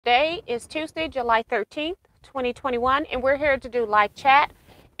Today is Tuesday, July 13th, 2021, and we're here to do live chat.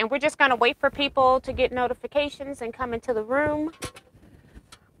 And we're just going to wait for people to get notifications and come into the room.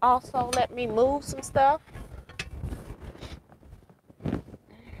 Also, let me move some stuff.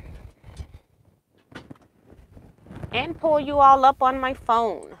 And pull you all up on my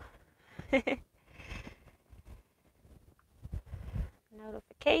phone.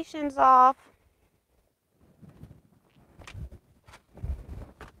 Notifications off.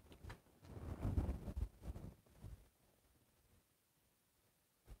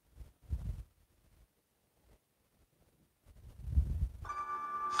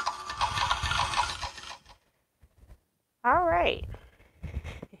 All right.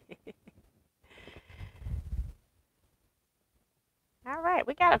 All right,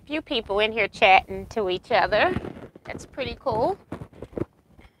 we got a few people in here chatting to each other. That's pretty cool.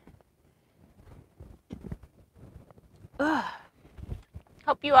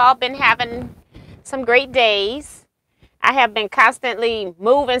 Hope you all been having some great days. I have been constantly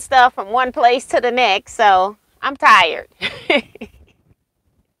moving stuff from one place to the next, so I'm tired.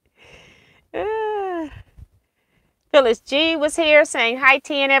 Phyllis G was here saying hi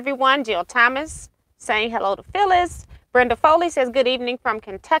to and everyone. Jill Thomas saying hello to Phyllis. Brenda Foley says good evening from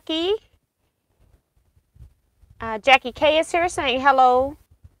Kentucky. Jackie K is here saying hello,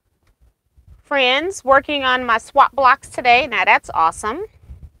 friends. Working on my swap blocks today. Now that's awesome.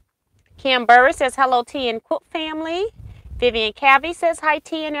 Kim Burris says hello, T and Quilt family. Vivian Cavey says hi,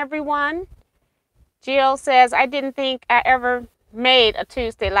 T and everyone. Jill says I didn't think I ever made a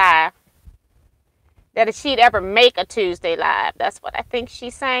Tuesday live. That she'd ever make a Tuesday live. That's what I think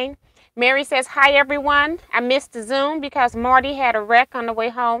she's saying. Mary says, hi, everyone. I missed the Zoom because Marty had a wreck on the way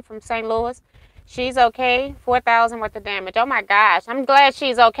home from St. Louis. She's okay. 4,000 worth of damage. Oh, my gosh. I'm glad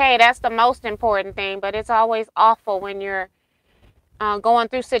she's okay. That's the most important thing. But it's always awful when you're going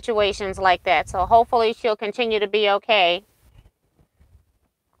through situations like that. So hopefully she'll continue to be okay.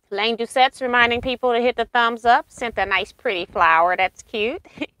 Lane Doucette's reminding people to hit the thumbs up. Sent a nice, pretty flower. That's cute.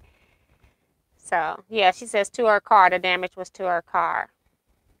 So, yeah, she says to her car. The damage was to her car.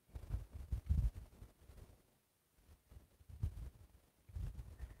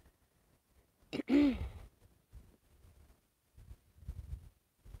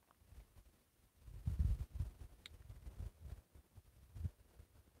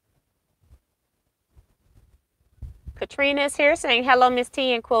 Katrina is here saying hello, Miss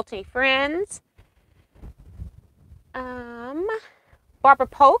T and quilting friends. Barbara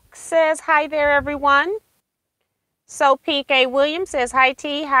Polk says hi there, everyone. So P.K. Williams says hi,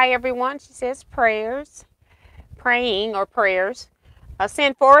 T. Hi, everyone. She says prayers. Praying or prayers.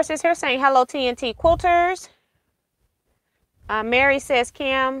 Sin Forrest is here saying hello, T&T Quilters. Mary says,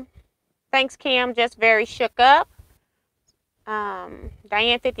 Kim, thanks, Kim, just very shook up.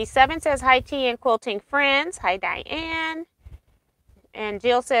 Diane57 says hi, T and quilting friends. Hi, Diane. And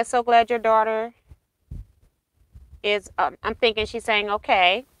Jill says, so glad your daughter is, I'm thinking she's saying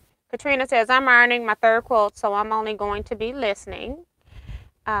okay. Katrina says, I'm ironing my third quilt, so I'm only going to be listening.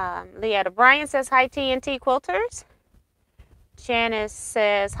 Leetta Bryan says, hi, T&T Quilters. Janice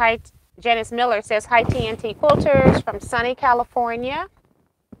says, hi, Janice Miller says, hi, T&T Quilters from sunny California.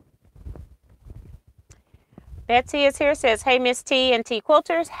 Betsy is here, says, hey, Miss T&T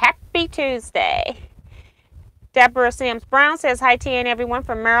Quilters, happy Tuesday. Deborah Sims Brown says, hi, T and everyone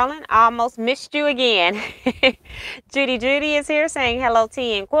from Maryland. I almost missed you again. Judy is here saying, hello,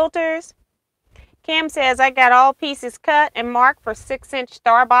 T and Quilters. Kim says, I got all pieces cut and marked for 6-inch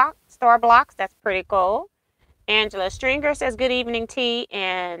star blocks. That's pretty cool. Angela Stringer says, good evening, T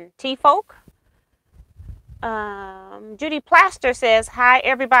and T folk. Judy Plaster says, hi,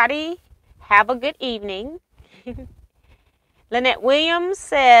 everybody. Have a good evening. Lynette Williams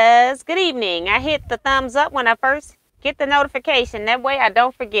says, good evening. I hit the thumbs up when I first get the notification. That way I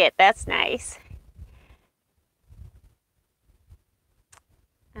don't forget. That's nice.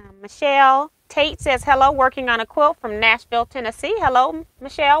 Michelle Tate says, hello, working on a quilt from Nashville, Tennessee. Hello,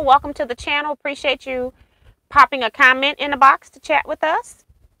 Michelle. Welcome to the channel. Appreciate you popping a comment in the box to chat with us.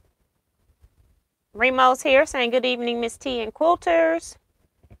 Remo's here saying, good evening, Miss T and Quilters.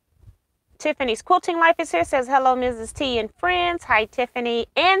 Tiffany's Quilting Life is here, says, hello, Mrs. T and friends. Hi, Tiffany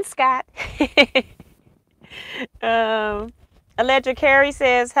and Scott. Allegra Carey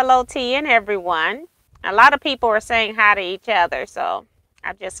says, hello, T and everyone. A lot of people are saying hi to each other, so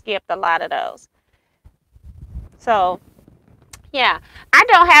I just skipped a lot of those. So, yeah, I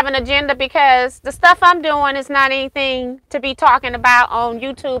don't have an agenda because the stuff I'm doing is not anything to be talking about on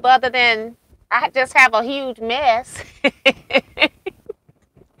YouTube other than I just have a huge mess.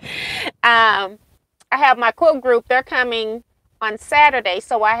 I have my quilt group. They're coming on Saturday.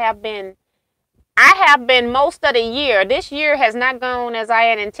 So I have been most of the year. This year has not gone as I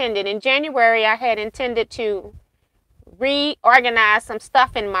had intended. In January, I had intended to reorganize some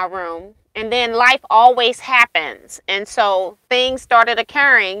stuff in my room. And then life always happens. And so things started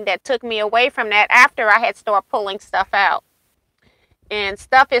occurring that took me away from that after I had started pulling stuff out. And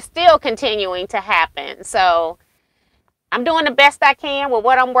stuff is still continuing to happen. So I'm doing the best I can with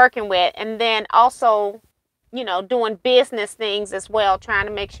what I'm working with. And then also, you know, doing business things as well, trying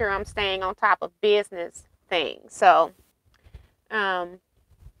to make sure I'm staying on top of business things. So I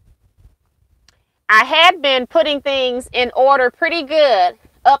had been putting things in order pretty good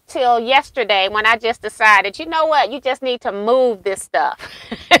up till yesterday when I just decided, you know what, you just need to move this stuff.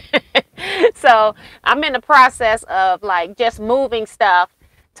 So I'm in the process of like just moving stuff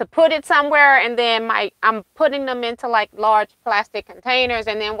to put it somewhere, and then I'm putting them into like large plastic containers,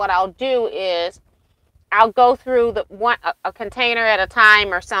 and then what I'll do is I'll go through a container at a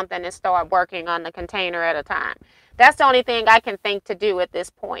time or something and start working on the container at a time. That's the only thing I can think to do at this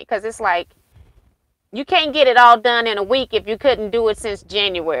point, because it's like you can't get it all done in a week if you couldn't do it since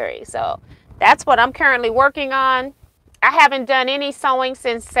January. So that's what I'm currently working on. I haven't done any sewing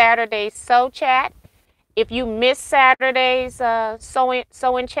since Saturday's sew chat. If you missed Saturday's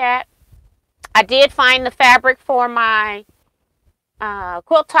sewing chat, I did find the fabric for my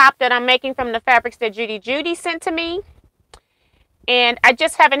quilt top that I'm making from the fabrics that Judy sent to me. And I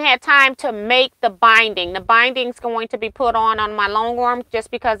just haven't had time to make the binding. The binding's going to be put on my long arm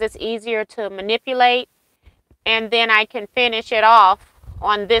just because it's easier to manipulate. And then I can finish it off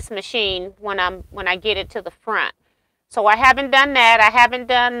on this machine when I get it to the front. So I haven't done that. I haven't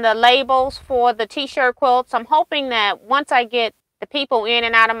done the labels for the t-shirt quilts. I'm hoping that once I get the people in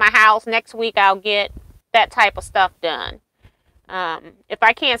and out of my house next week, I'll get that type of stuff done. If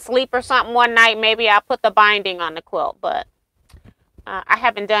I can't sleep or something one night, maybe I'll put the binding on the quilt. But I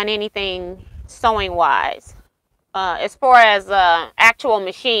haven't done anything sewing wise. As far as actual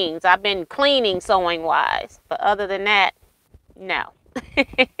machines, I've been cleaning sewing wise. But other than that, no.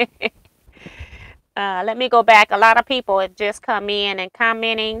 Let me go back. A lot of people have just come in and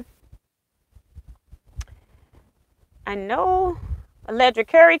commenting. I know Aledra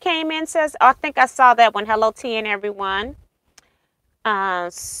Curry came in, says, I think I saw that one. Hello, T and everyone.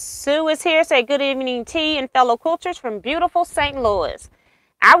 Sue is here, say good evening, T and fellow quilters from beautiful St. Louis.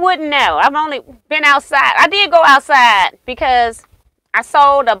 I wouldn't know. I've only been outside. I did go outside because I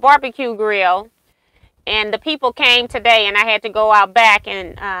sold a barbecue grill. And the people came today, and I had to go out back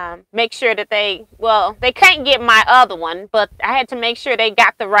and make sure that they can't get my other one, but I had to make sure they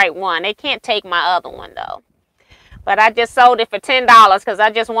got the right one. They can't take my other one, though. But I just sold it for $10 because I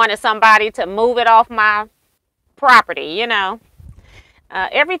just wanted somebody to move it off my property, you know.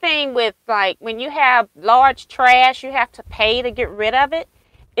 Everything with, like, when you have large trash, you have to pay to get rid of it.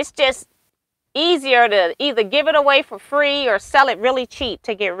 It's just easier to either give it away for free or sell it really cheap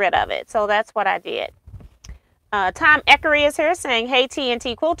to get rid of it. So that's what I did. Tom Eckery is here saying, hey,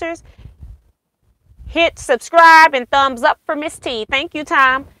 T&T Quilters. Hit subscribe and thumbs up for Miss T. Thank you,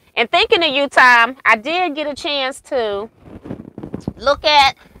 Tom. And thinking of you, Tom, I did get a chance to look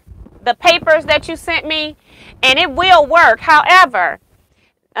at the papers that you sent me, and it will work. However,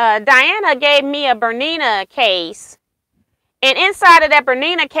 Diana gave me a Bernina case, and inside of that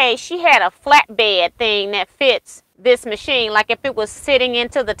Bernina case, she had a flatbed thing that fits this machine, like if it was sitting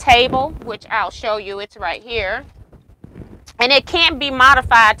into the table, which I'll show you. It's right here, and it can't be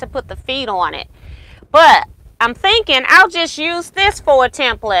modified to put the feet on it. But I'm thinking I'll just use this for a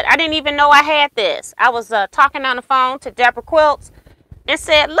template. I didn't even know I had this. I was talking on the phone to Deborah Quilts and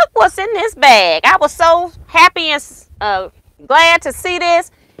said, look what's in this bag. I was so happy and glad to see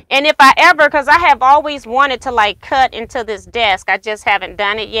this. And if I ever, because I have always wanted to like cut into this desk, I just haven't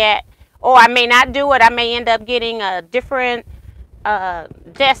done it yet. Or I may not do it. I may end up getting a different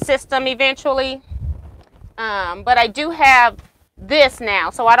desk system eventually. But I do have this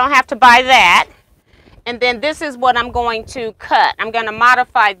now, so I don't have to buy that. And then this is what I'm going to cut. I'm going to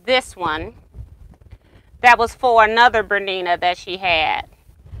modify this one. That was for another Bernina that she had.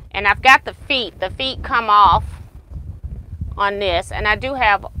 And I've got the feet. The feet come off on this. And I do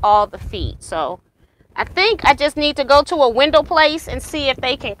have all the feet. So I think I just need to go to a window place and see if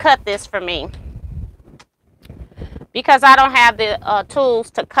they can cut this for me. Because I don't have the tools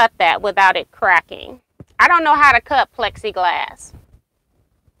to cut that without it cracking. I don't know how to cut plexiglass.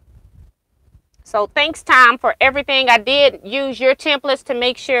 So thanks, Tom, for everything. I did use your templates to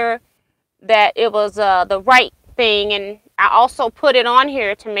make sure that it was the right thing. And I also put it on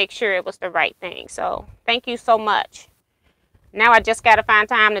here to make sure it was the right thing. So thank you so much. Now I just got to find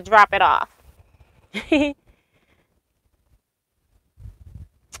time to drop it off.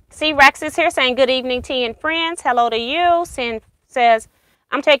 C. Rex is here saying good evening, T and friends. Hello to you. Sin says,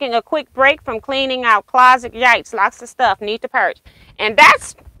 I'm taking a quick break from cleaning out closet. Yikes, lots of stuff need to purge. And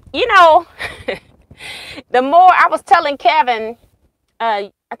that's, you know, the more I was telling Kevin,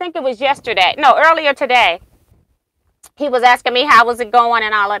 I think it was yesterday, no, earlier today, he was asking me how was it going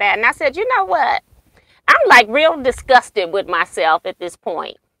and all of that. And I said, you know what? I'm like real disgusted with myself at this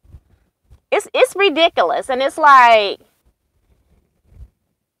point. It's ridiculous. And it's like,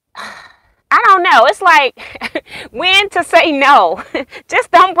 I don't know. It's like when to say no. Just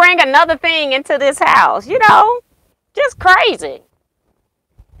don't bring another thing into this house, you know? Just crazy.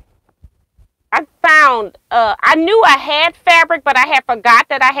 I found, I knew I had fabric, but I had forgot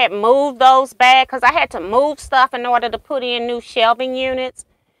that I had moved those bags because I had to move stuff in order to put in new shelving units.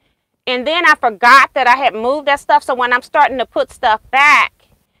 And then I forgot that I had moved that stuff. So when I'm starting to put stuff back,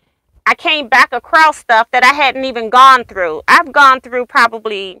 I came back across stuff that I hadn't even gone through. I've gone through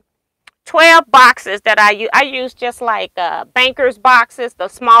probably 12 boxes that I use just like banker's boxes, the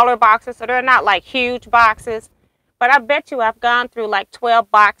smaller boxes. So they're not like huge boxes. But I bet you I've gone through like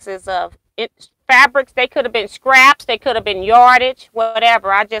 12 boxes of fabrics. They could have been scraps. They could have been yardage,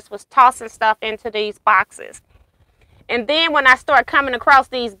 whatever. I just was tossing stuff into these boxes. And then when I started coming across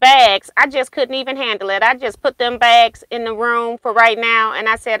these bags, I just couldn't even handle it. I just put them bags in the room for right now. And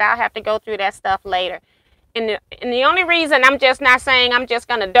I said, I'll have to go through that stuff later. And the only reason I'm just not saying I'm just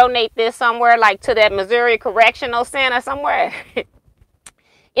going to donate this somewhere, like to that Missouri Correctional Center somewhere,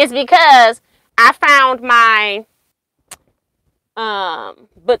 is because I found my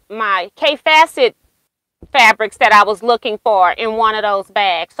K-Facet fabrics that I was looking for in one of those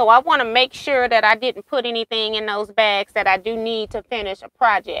bags. So I want to make sure that I didn't put anything in those bags that I do need to finish a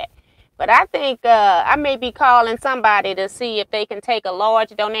project. But I think I may be calling somebody to see if they can take a large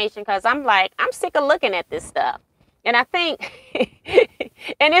donation, because I'm sick of looking at this stuff. And I think,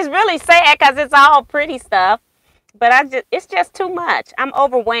 and it's really sad because it's all pretty stuff, but it's just too much. I'm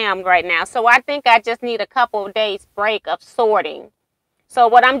overwhelmed right now. So I think I just need a couple of days break of sorting. So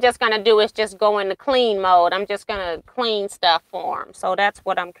what I'm just going to do is just go into clean mode. I'm just going to clean stuff for them. So that's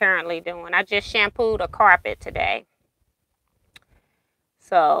what I'm currently doing. I just shampooed a carpet today.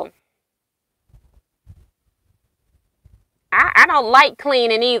 So I don't like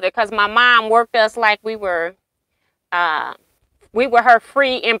cleaning either, because my mom worked us like we were her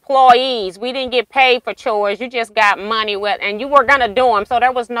free employees. We didn't get paid for chores. You just got money with, and you were going to do them. So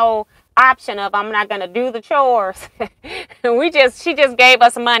there was no option of I'm not going to do the chores. She just gave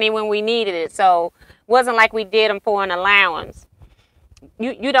us money when we needed it. So it wasn't like we did them for an allowance.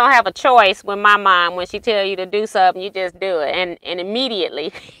 You don't have a choice with my mom. When she tell you to do something, you just do it, and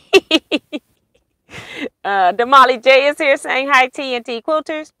immediately. Damali J is here saying hi, T and T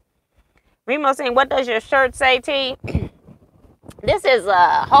Quilters. Remo saying, what does your shirt say, T? This is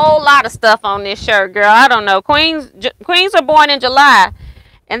a whole lot of stuff on this shirt, girl. I don't know. Queens are born in July.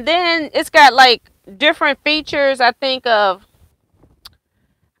 And then it's got like different features, I think, of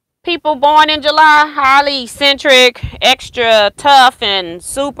people born in July. Highly eccentric, extra tough, and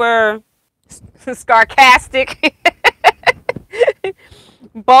super sarcastic.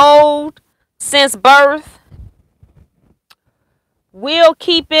 Bold since birth. Will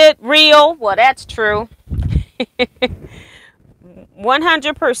keep it real. Well, that's true.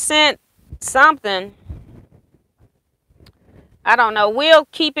 100% something. I don't know. We'll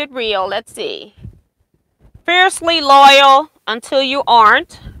keep it real. Let's see. Fiercely loyal until you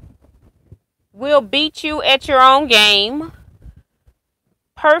aren't. We'll beat you at your own game.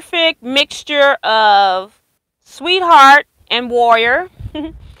 Perfect mixture of sweetheart and warrior.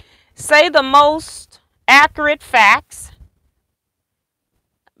 Say the most accurate facts.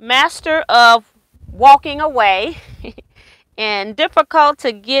 Master of walking away. And difficult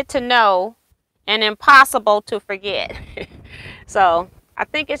to get to know and impossible to forget. So I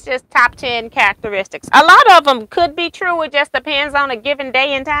think it's just top 10 characteristics. A lot of them could be true. It just depends on a given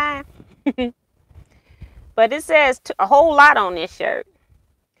day and time. But it says a whole lot on this shirt.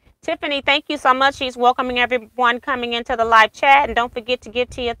 Tiffany, thank you so much. She's welcoming everyone coming into the live chat. And don't forget to give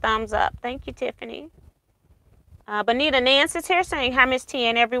T a thumbs up. Thank you, Tiffany. Bonita Nance is here saying hi, Miss T,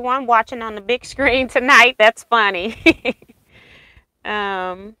 and everyone watching on the big screen tonight. That's funny.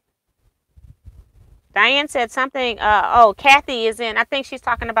 Diane said something. Kathy is in. I think she's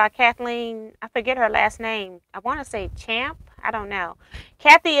talking about Kathleen. I forget her last name. I want to say Champ. I don't know.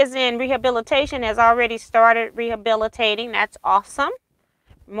 Kathy is in rehabilitation, has already started rehabilitating. That's awesome.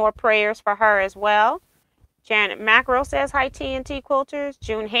 More prayers for her as well. Janet Macro says hi, T and T Quilters.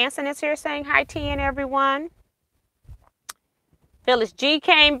 June Hansen is here saying hi, T and everyone. Phyllis G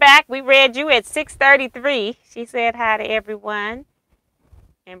came back. We read you at 6:33. She said hi to everyone.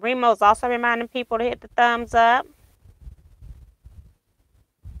 And Remo's also reminding people to hit the thumbs up.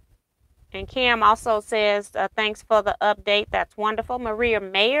 And Kim also says, thanks for the update. That's wonderful. Maria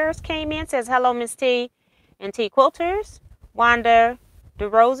Mayers came in, says, hello, Miss T and Teaquilters. Wanda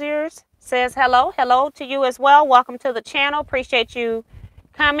DeRosiers says, hello. Hello to you as well. Welcome to the channel. Appreciate you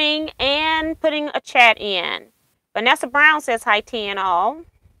coming and putting a chat in. Vanessa Brown says, hi, T and all.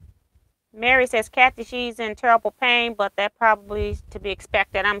 Mary says, Kathy, she's in terrible pain, but that probably is to be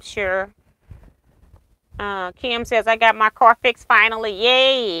expected, I'm sure. Kim says, I got my car fixed finally.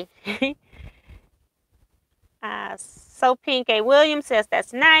 Yay. So Pink A. Williams says,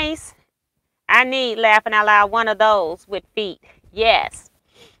 that's nice. I need, laughing out loud, one of those with feet. Yes.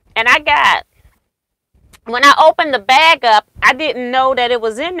 And I got, when I opened the bag up, I didn't know that it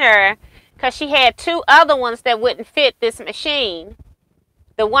was in there because she had two other ones that wouldn't fit this machine.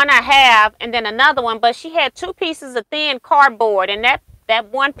 The one I have and then another one, but she had two pieces of thin cardboard, and that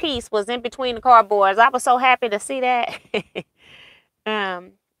one piece was in between the cardboards. I was so happy to see that.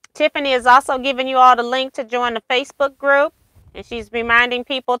 Tiffany is also giving you all the link to join the Facebook group, and she's reminding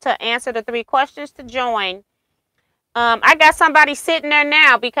people to answer the 3 questions to join. I got somebody sitting there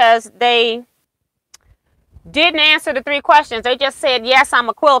now because they didn't answer the 3 questions. They just said, yes, I'm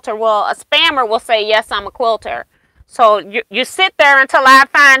a quilter. Well, a spammer will say, yes, I'm a quilter. So you sit there until I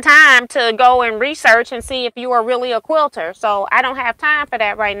find time to go and research and see if you are really a quilter. So I don't have time for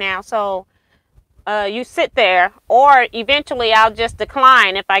that right now. So you sit there, or eventually I'll just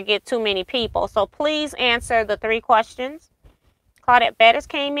decline if I get too many people. So please answer the 3 questions. Claudette Bettis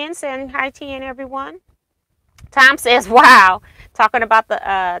came in saying hi to you and everyone. Tom says, wow, talking about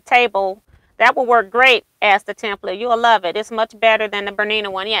the table. That will work great as the template. You'll love it. It's much better than the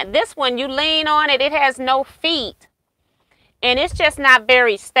Bernina one. Yeah, this one, you lean on it. It has no feet. And it's just not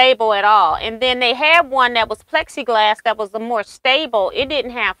very stable at all. And then they had one that was plexiglass that was the more stable. It didn't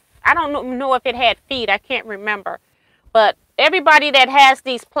have, I don't know if it had feet. I can't remember. But everybody that has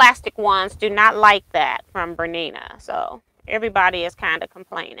these plastic ones do not like that from Bernina. So everybody is kind of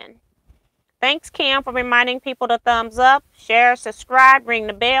complaining. Thanks, Kim, for reminding people to thumbs up, share, subscribe, ring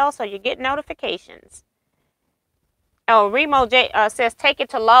the bell so you get notifications. Oh, Remo J says, take it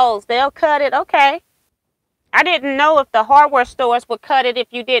to Lowe's. They'll cut it. Okay. I didn't know if the hardware stores would cut it if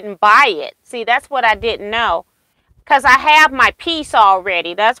you didn't buy it. See, that's what I didn't know. Because I have my piece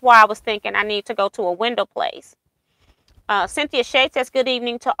already. That's why I was thinking I need to go to a window place. Cynthia Shade says, good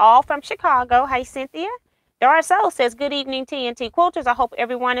evening to all from Chicago. Hi, Cynthia. Doris O says, good evening, TNT Quilters. I hope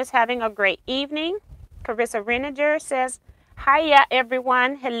everyone is having a great evening. Carissa Reninger says, hiya,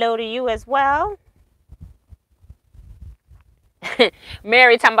 everyone. Hello to you as well.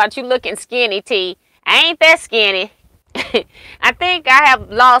 Mary talking about you looking skinny, T. I ain't that skinny. I think I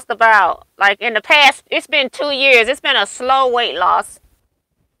have lost about, like in the past, it's been 2 years. It's been a slow weight loss.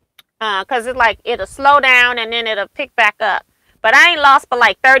 Because it's like, it'll slow down and then it'll pick back up. But I ain't lost but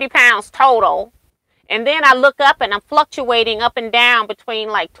like 30 pounds total. And then I look up and I'm fluctuating up and down between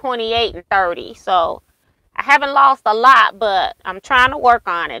like 28 and 30. So I haven't lost a lot, but I'm trying to work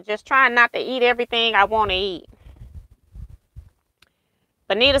on it. Just trying not to eat everything I want to eat.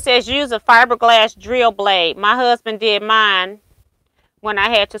 Bonita says, use a fiberglass drill blade. My husband did mine when I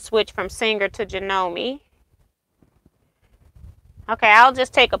had to switch from Singer to Janome. Okay, I'll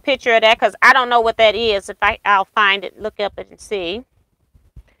just take a picture of that because I don't know what that is. I'll find it, look up it and see.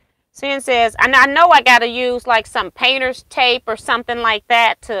 Sin says, I know I got to use like some painter's tape or something like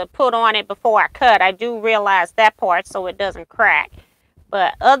that to put on it before I cut. I do realize that part so it doesn't crack.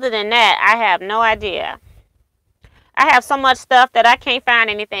 But other than that, I have no idea. I have so much stuff that I can't find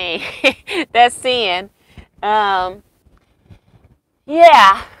anything. That's sin. Yeah,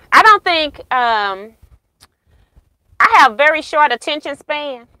 I don't think, I have very short attention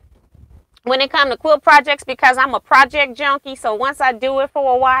span when it comes to quilt projects because I'm a project junkie. So once I do it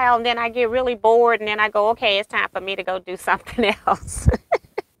for a while, and then I get really bored and then I go, okay, it's time for me to go do something else.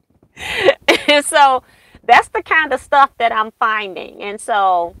 And so that's the kind of stuff that I'm finding. And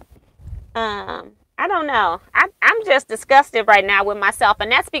so, I don't know. I'm just disgusted right now with myself.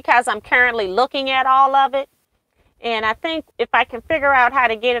 And that's because I'm currently looking at all of it. And I think if I can figure out how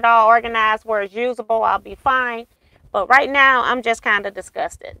to get it all organized where it's usable, I'll be fine. But right now, I'm just kind of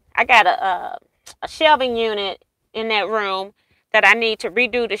disgusted. I got a shelving unit in that room that I need to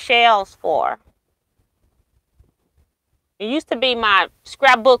redo the shelves for. It used to be my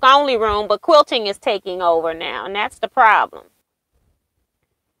scrapbook only room, but quilting is taking over now. And that's the problem.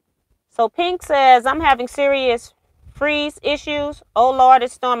 So Pink says, I'm having serious freeze issues. Oh, Lord,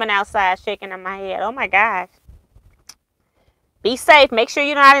 it's storming outside, shaking in my head. Oh, my gosh. Be safe. Make sure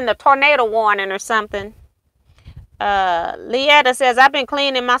you're not in the tornado warning or something. Leetta says, I've been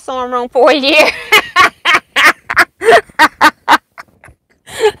cleaning my sewing room for a year.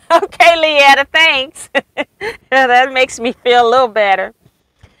 Okay, Leetta, thanks. That makes me feel a little better.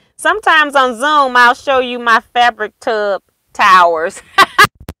 Sometimes on Zoom, I'll show you my fabric tub towers.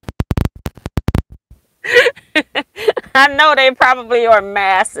 I know they probably are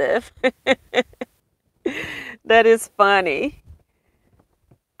massive. That is funny.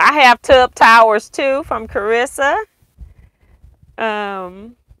 I have tub towers too from Carissa.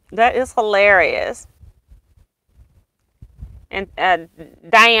 That is hilarious. And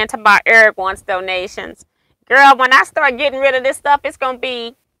Diane talking about Eric wants donations. Girl, when I start getting rid of this stuff, it's going to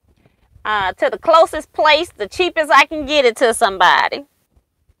be to the closest place, the cheapest I can get it to somebody.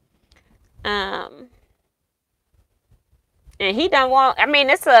 And he don't want, I mean,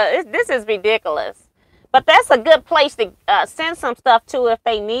 this is ridiculous. But that's a good place to send some stuff to if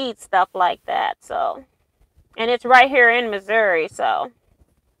they need stuff like that. So, and it's right here in Missouri, so.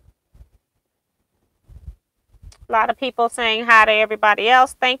 A lot of people saying hi to everybody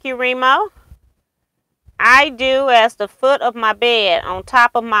else. Thank you, Remo. I do as the foot of my bed, on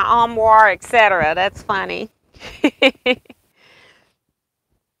top of my armoire, etc. That's funny.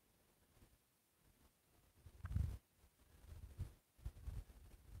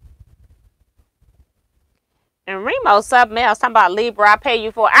 And Remo something else, talking about Libra, I pay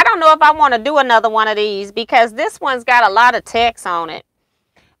you for. I don't know if I want to do another one of these because this one's got a lot of text on it.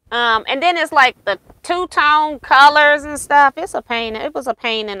 And then it's like the two-tone colors and stuff. It's a pain. It was a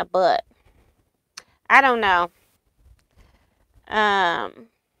pain in the butt. I don't know.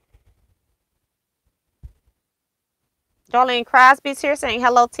 Darlene Crosby's here saying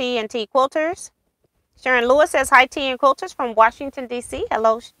hello, T and T Quilters. Sharon Lewis says hi, T and Quilters from Washington, D.C.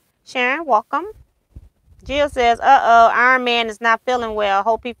 Hello, Sharon. Welcome. Jill says, uh-oh, Iron Man is not feeling well.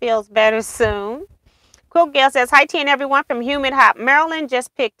 Hope he feels better soon. Quilt Gail says, hi, T and everyone from Humid Hot, Maryland.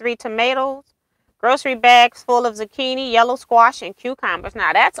 Just picked 3 tomatoes, grocery bags full of zucchini, yellow squash, and cucumbers.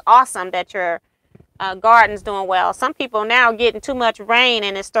 Now, that's awesome that your garden's doing well. Some people now are getting too much rain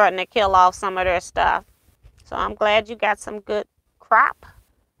and it's starting to kill off some of their stuff. So I'm glad you got some good crop.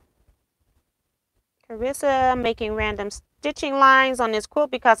 Carissa, making random stitching lines on this quilt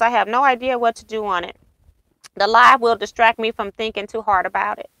because I have no idea what to do on it. The live will distract me from thinking too hard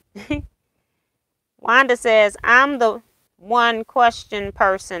about it. Wanda says, I'm the one question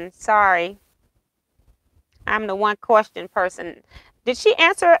person. Sorry. I'm the one question person. Did she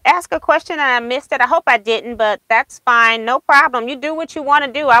ask a question and I missed it? I hope I didn't, but that's fine. No problem. You do what you want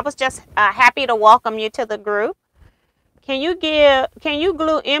to do. I was just happy to welcome you to the group. Can you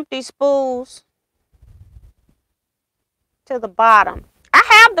glue empty spools to the bottom? I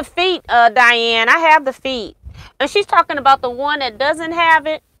have the feet, Diane. I have the feet. And she's talking about the one that doesn't have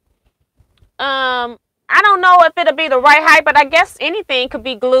it. I don't know if it'll be the right height, but I guess anything could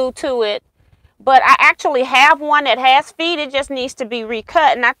be glued to it. But I actually have one that has feet. It just needs to be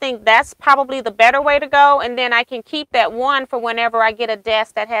recut. And I think that's probably the better way to go. And then I can keep that one for whenever I get a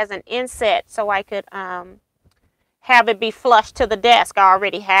desk that has an inset. So I could have it be flush to the desk. I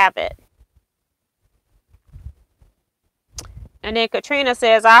already have it. And then Katrina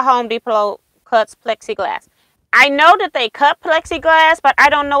says, our Home Depot cuts plexiglass. I know that they cut plexiglass, but I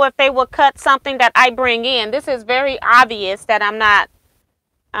don't know if they will cut something that I bring in. This is very obvious that I'm not,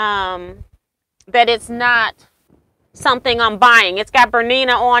 that it's not something I'm buying. It's got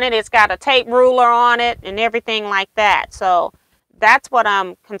Bernina on it. It's got a tape ruler on it and everything like that. So that's what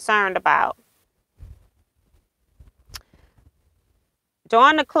I'm concerned about.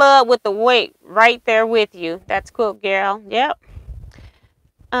 Join the club with the weight right there with you. That's cool, girl. Yep.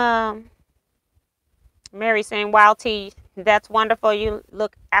 Mary saying, wow, T, that's wonderful. You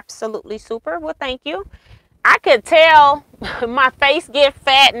look absolutely super. Well, thank you. I could tell my face get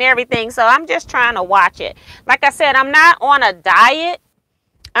fat and everything, so I'm just trying to watch it. Like I said, I'm not on a diet.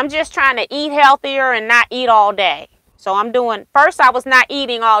 I'm just trying to eat healthier and not eat all day. So I'm doing, first I was not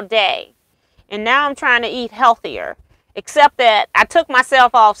eating all day, and now I'm trying to eat healthier, except that I took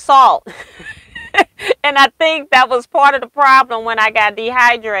myself off salt. And I think that was part of the problem when I got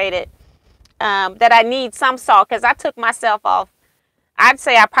dehydrated. That I need some salt because I took myself off. I'd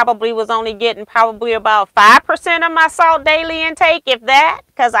say I probably was only getting probably about 5% of my salt daily intake, if that,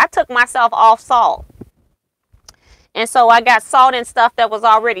 because I took myself off salt. And so I got salt in stuff that was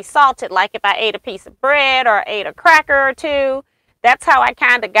already salted, like if I ate a piece of bread or ate a cracker or two. That's how I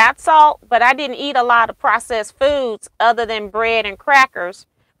kind of got salt, but I didn't eat a lot of processed foods other than bread and crackers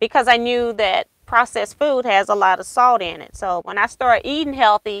because I knew that processed food has a lot of salt in it. So when I started eating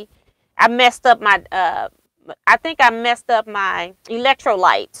healthy, I messed up my, I think I messed up my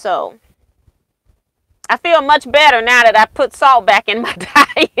electrolyte. So I feel much better now that I put salt back in my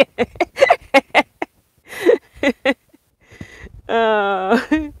diet.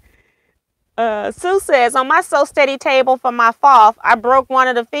 Sue says, on my So Steady table for my fall, I broke one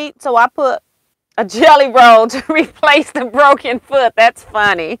of the feet, so I put a jelly roll to replace the broken foot. That's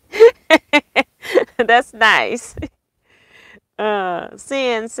funny. That's nice.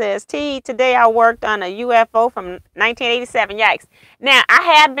 Sin says, today I worked on a UFO from 1987. Yikes. Now, I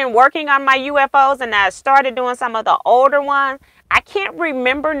had been working on my UFOs, and I started doing some of the older ones. I can't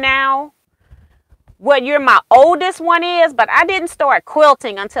remember now what year my oldest one is, but I didn't start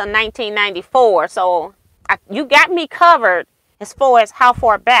quilting until 1994. So you got me covered as far as how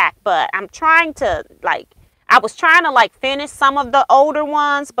far back, but I'm trying to I was trying to finish some of the older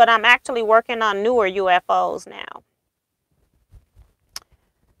ones, but I'm actually working on newer UFOs now.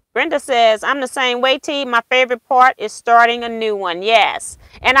 Brenda says, I'm the same way, T. My favorite part is starting a new one. Yes.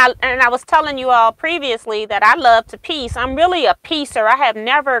 And I was telling you all previously that I love to piece. I'm really a piecer. I have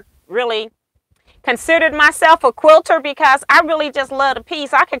never really considered myself a quilter because I really just love to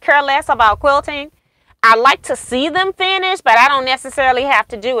piece. I could care less about quilting. I like to see them finished, but I don't necessarily have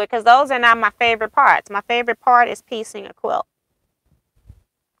to do it because those are not my favorite parts. My favorite part is piecing a quilt.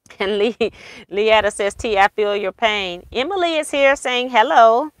 And Leetta says, T, I feel your pain. Emily is here saying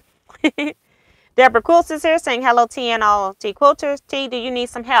hello. Deborah Quilts is here saying hello, T, and all T quilters. T, do you need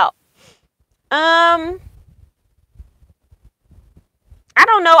some help? I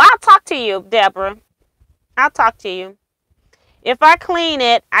don't know. I'll talk to you, Deborah. I'll talk to you. If I clean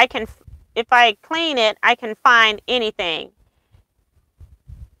it, I can find anything.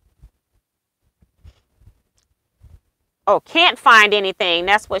 Oh, can't find anything.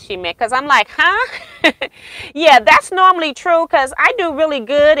 That's what she meant. Because I'm like, huh? Yeah, that's normally true because I do really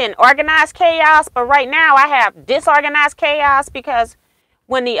good in organized chaos. But right now I have disorganized chaos because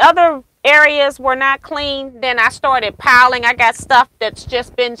when the other areas were not clean, then I started piling. I got stuff that's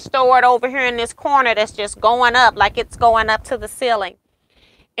just been stored over here in this corner that's just going up like it's going up to the ceiling.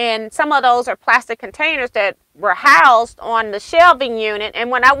 And some of those are plastic containers that were housed on the shelving unit. And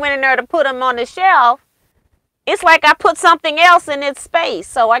when I went in there to put them on the shelf, it's like I put something else in its space.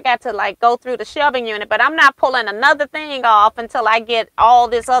 So I got to go through the shelving unit. But I'm not pulling another thing off until I get all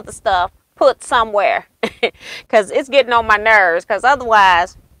this other stuff put somewhere. Because it's getting on my nerves. Because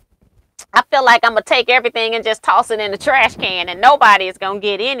otherwise, I feel like I'm going to take everything and just toss it in the trash can. And nobody is going to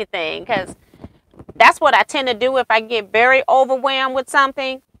get anything. Because that's what I tend to do if I get very overwhelmed with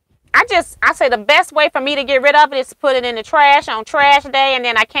something. I say the best way for me to get rid of it is to put it in the trash on trash day. And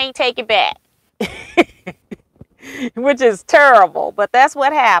then I can't take it back. Which is terrible, but that's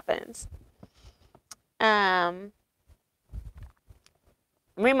what happens. Remo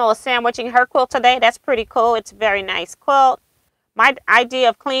is sandwiching her quilt today. That's pretty cool. It's a very nice quilt. My idea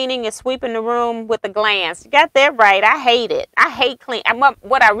of cleaning is sweeping the room with a glance. You got that right. I hate it. I hate clean.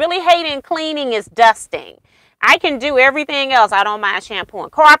 What I really hate in cleaning is dusting. I can do everything else. I don't mind shampooing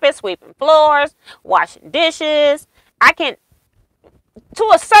carpets, sweeping floors, washing dishes. I can... To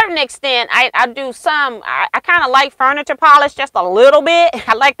a certain extent, I do some. I kind of like furniture polish just a little bit.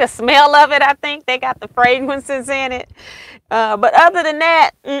 I like the smell of it. I think they got the fragrances in it. But other than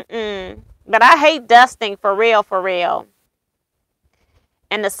that, But I hate dusting for real, for real.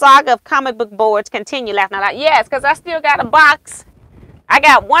 And the saga of comic book boards continue laughing out loud. Yes, because I still got a box. I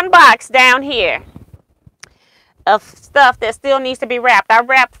got one box down here of stuff that still needs to be wrapped. I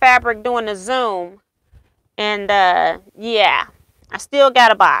wrapped fabric doing the Zoom. And yeah. I still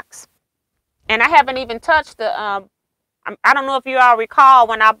got a box. And I haven't even touched the, I don't know if you all recall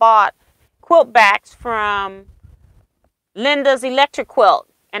when I bought quilt backs from Linda's Electric Quilt.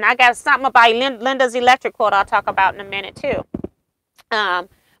 And I got something about Linda's Electric Quilt I'll talk about in a minute too.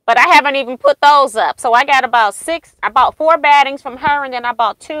 But I haven't even put those up. So I got about 4 battings from her. And then I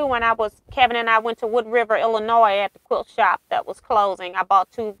bought 2 when Kevin and I went to Wood River, Illinois at the quilt shop that was closing. I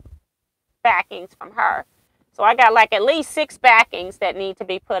bought 2 backings from her. So I got at least 6 backings that need to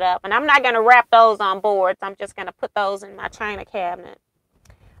be put up. And I'm not going to wrap those on boards. I'm just going to put those in my china cabinet.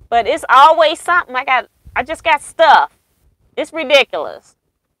 But it's always something. I just got stuff. It's ridiculous.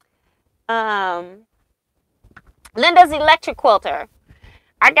 Linda's Electric Quilter.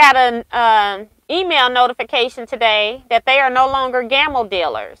 I got an email notification today that they are no longer Gamble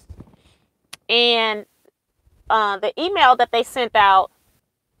dealers. And the email that they sent out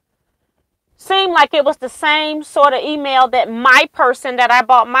seemed like it was the same sort of email that my person that I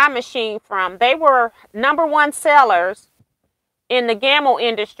bought my machine from. They were #1 sellers in the Gamble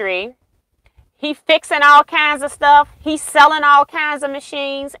industry. He fixing all kinds of stuff. He's selling all kinds of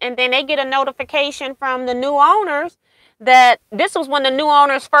machines. And then they get a notification from the new owners that this was when the new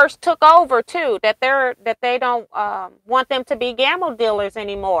owners first took over too, that they don't want them to be Gamble dealers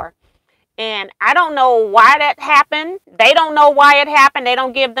anymore. And I don't know why that happened. They don't know why it happened. They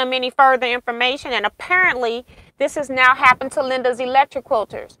don't give them any further information. And apparently, this has now happened to Linda's Electric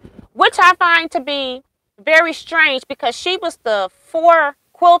Quilters, which I find to be very strange because she was the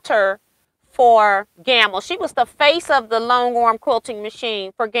quilter for Gamble. She was the face of the long arm quilting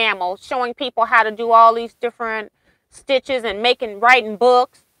machine for Gamble, showing people how to do all these different stitches and writing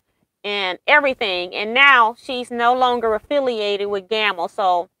books and everything. And now she's no longer affiliated with Gamble.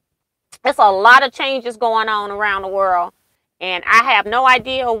 So there's a lot of changes going on around the world, and I have no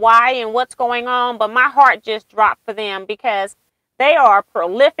idea why and what's going on, but my heart just dropped for them because they are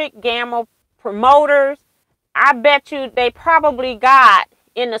prolific Gamble promoters. I bet you they probably got,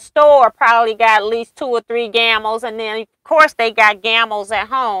 in the store, probably got at least 2 or 3 Gambles, and then, of course, they got Gambles at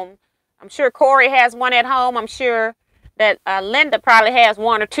home. I'm sure Corey has one at home. I'm sure that Linda probably has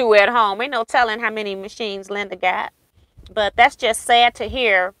 1 or 2 at home. Ain't no telling how many machines Linda got. But that's just sad to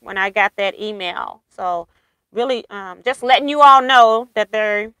hear when I got that email. So really just letting you all know that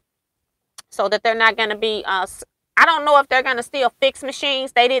they're not going to be, I don't know if they're going to still fix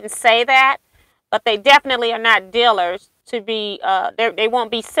machines. They didn't say that, but they definitely are not dealers to be, they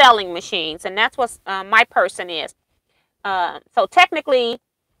won't be selling machines. And that's what my person is. So technically,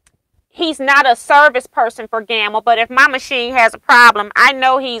 he's not a service person for Gamble, but if my machine has a problem, I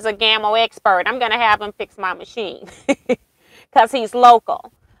know he's a Gamble expert. I'm going to have him fix my machine because he's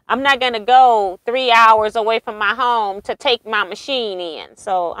local. I'm not going to go 3 hours away from my home to take my machine in,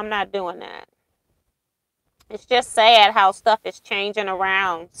 so I'm not doing that. It's just sad how stuff is changing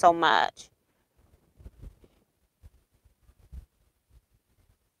around so much.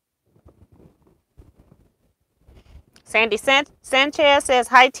 Sandy Sanchez says,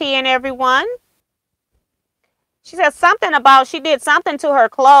 hi, T and everyone. She says something about she did something to her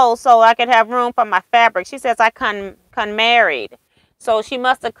clothes so I could have room for my fabric. She says I married. So she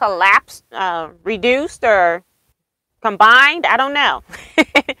must have collapsed, reduced, or combined. I don't know.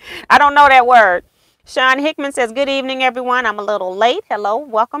 I don't know that word. Sean Hickman says, good evening, everyone. I'm a little late. Hello,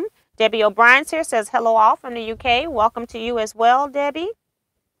 welcome. Debbie O'Brien's here, says hello all from the UK. Welcome to you as well, Debbie.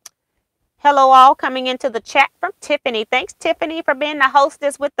 Hello all, coming into the chat from Tiffany. Thanks, Tiffany, for being the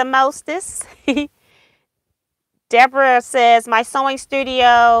hostess with the mostest. Deborah says, my sewing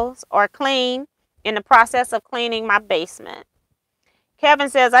studios are clean, in the process of cleaning my basement.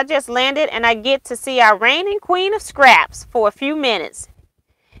 Kevin says, I just landed and I get to see our reigning queen of scraps for a few minutes.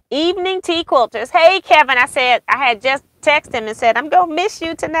 Evening Teaquilters. Hey, Kevin, I had just texted him and said, I'm going to miss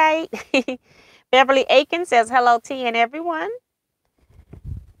you tonight. Beverly Aiken says, hello, T and everyone.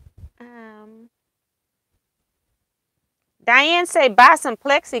 Diane say, buy some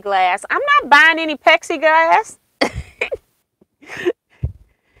plexiglass. I'm not buying any plexiglass.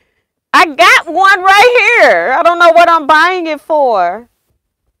 I got one right here. I don't know what I'm buying it for.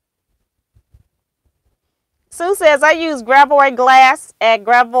 Sue says, I used Gravois glass at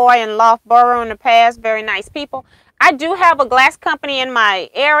Gravois and Loughborough in the past. Very nice people. I do have a glass company in my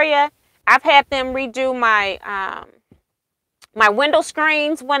area. I've had them redo my my window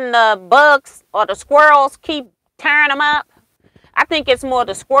screens when the bugs or the squirrels keep tearing them up. I think it's more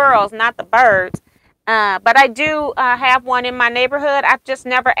the squirrels, not the birds. But I do have one in my neighborhood. I've just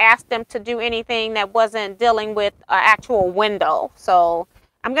never asked them to do anything that wasn't dealing with an actual window. So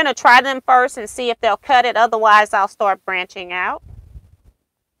I'm going to try them first and see if they'll cut it. Otherwise, I'll start branching out.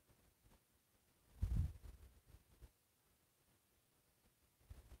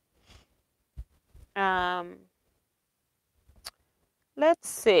 Let's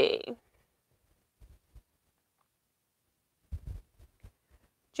see.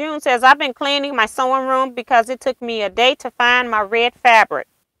 June says, I've been cleaning my sewing room because it took me a day to find my red fabric.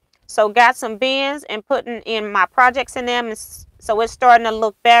 So got some bins and putting in my projects in them. So it's starting to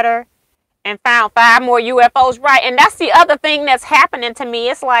look better, and found 5 more UFOs. Right. And that's the other thing that's happening to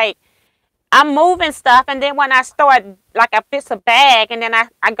me. It's like I'm moving stuff, and then when I start, like I fix a bag, and then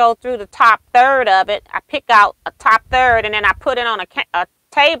I go through the top third of it. I pick out a top third, and then I put it on a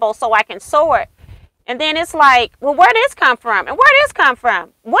table so I can sew it. And then it's like, well, where did this come from? And where did this come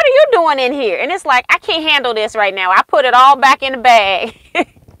from? What are you doing in here? And it's like, I can't handle this right now. I put it all back in the bag.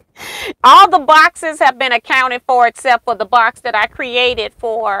 All the boxes have been accounted for except for the box that I created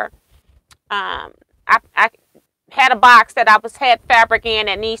for, I had a box that had fabric in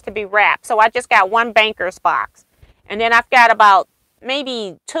that needs to be wrapped. So I just got 1 banker's box. And then I've got about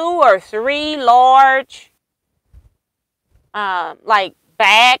maybe 2 or 3 large, like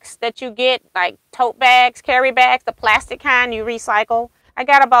bags that you get, like tote bags, carry bags, the plastic kind you recycle. I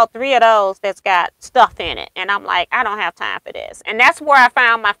got about 3 of those that's got stuff in it. And I'm like, I don't have time for this. And that's where I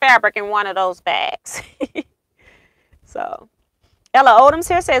found my fabric in one of those bags. So, Ella Odoms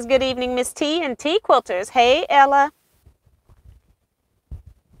here says, good evening, Miss T and Tea Quilters. Hey, Ella.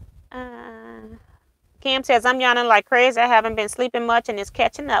 Kim says, I'm yawning like crazy. I haven't been sleeping much and it's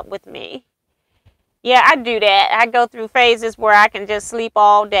catching up with me. Yeah, I do that. I go through phases where I can just sleep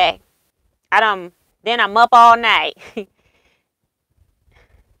all day. Then I'm up all night.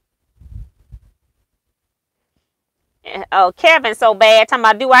 Oh, Kevin, so bad. Talking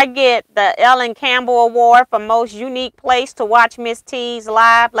about, do I get the Ellen Campbell Award for most unique place to watch Miss T's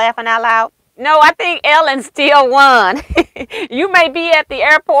live, laughing out loud? No, I think Ellen still won. You may be at the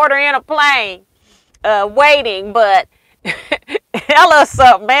airport or in a plane waiting, but Ella's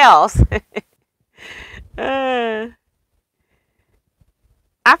something else. I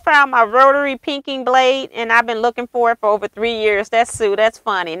found my rotary pinking blade, and I've been looking for it for over 3 years. That's Sue. That's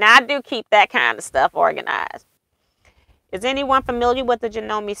funny. Now, I do keep that kind of stuff organized. Is anyone familiar with the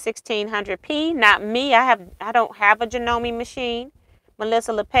Janome 1600P? Not me. I don't have a Janome machine.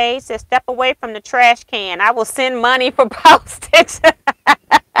 Melissa LePage says, step away from the trash can. I will send money for postage.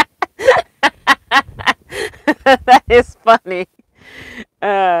 That is funny.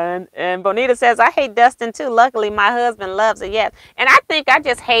 And Bonita says, I hate dusting too. Luckily, my husband loves it. Yes. And I think I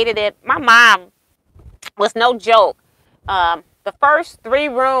just hated it. My mom was no joke. The first 3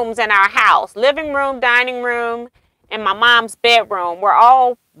 rooms in our house, living room, dining room, and my mom's bedroom, were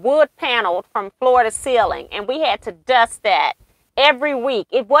all wood paneled from floor to ceiling. And we had to dust that every week.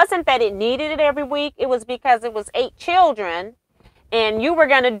 It wasn't that it needed it every week. It was because it was 8 children and you were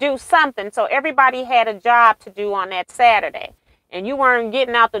going to do something. So everybody had a job to do on that Saturday. And you weren't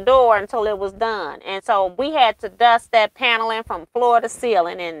getting out the door until it was done. And so we had to dust that paneling from floor to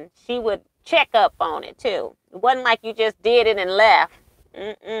ceiling. And she would check up on it too. It wasn't like you just did it and left.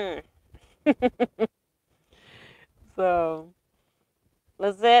 So,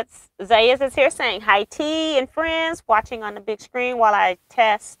 Lizette Zayas is here saying, hi T and friends, watching on the big screen while I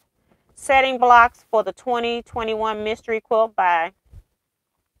test setting blocks for the 2021 mystery quilt by,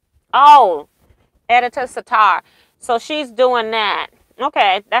 Editor Satar. So she's doing that.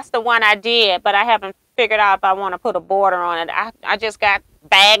 Okay, that's the one I did, but I haven't figured out if I want to put a border on it. I just got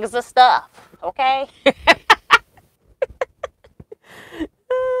bags of stuff, okay?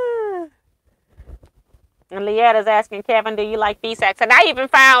 And Leetta's asking, Kevin, do you like feed sacks? And I even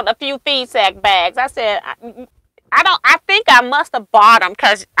found a few feed sack bags. I said, I think I must have bought them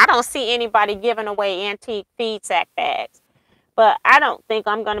because I don't see anybody giving away antique feed sack bags. But I don't think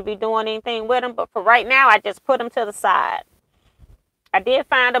I'm going to be doing anything with them. But for right now, I just put them to the side. I did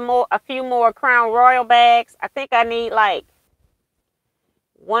find a few more Crown Royal bags. I think I need like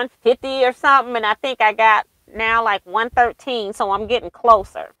 150 or something. And I think I got now like 113. So I'm getting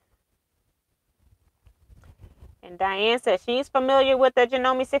closer. And Diane says she's familiar with the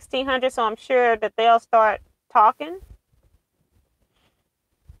Janome 1600. So I'm sure that they'll start talking.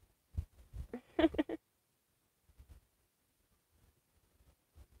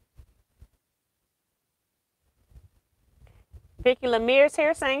 Vicky Lemire's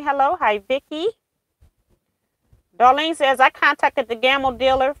here saying hello. Hi, Vicky. Darlene says, I contacted the Gamble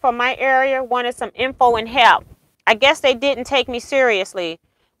dealer for my area, wanted some info and help. I guess they didn't take me seriously.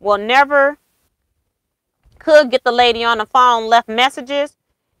 Well, never could get the lady on the phone, left messages,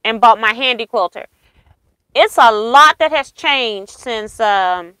 and bought my handy quilter. It's a lot that has changed since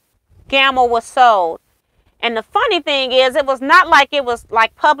Gamble was sold. And the funny thing is, it was not like it was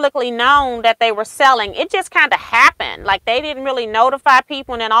like publicly known that they were selling. It just kind of happened. Like they didn't really notify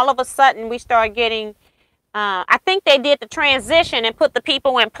people. And then all of a sudden we started getting, I think they did the transition and put the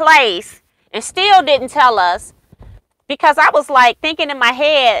people in place and still didn't tell us, because I was like thinking in my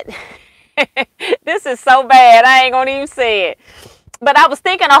head, this is so bad. I ain't gonna even say it. But I was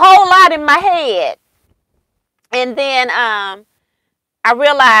thinking a whole lot in my head. And then, I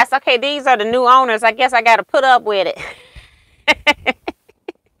realized, okay, these are the new owners. I guess I got to put up with it.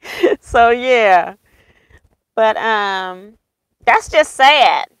 So, yeah. But that's just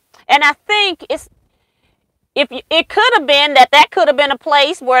sad. And I think it could have been that could have been a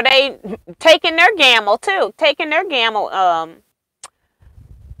place where they taken their gamble too. Taking their gamble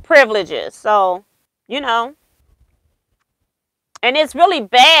privileges. So, you know. And it's really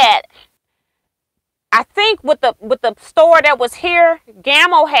bad. I think with the store that was here,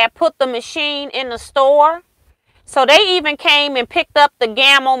 Gamble had put the machine in the store. So they even came and picked up the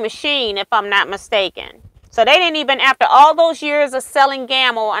Gamble machine, if I'm not mistaken. So they didn't even, after all those years of selling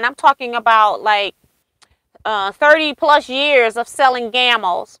Gamble, and I'm talking about like 30 plus years of selling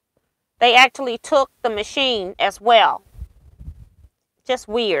Gambles, they actually took the machine as well. Just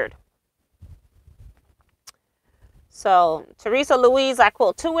weird. So Teresa Louise, I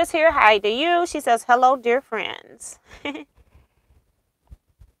quilt 2 is here. Hi to you. She says, hello, dear friends.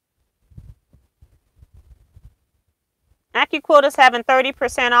 AccuQuilt is having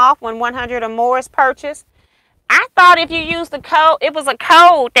 30% off when 100 or more is purchased. I thought if you use the code, it was a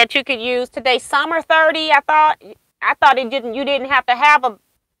code that you could use today. Summer 30. I thought you didn't have to have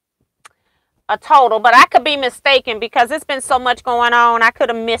a total, but I could be mistaken because it's been so much going on. I could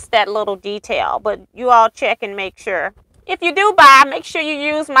have missed that little detail, but you all check and make sure. If you do buy, make sure you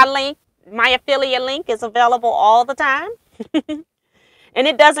use my link. My affiliate link is available all the time. And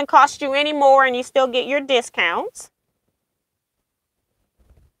it doesn't cost you any more, and you still get your discounts.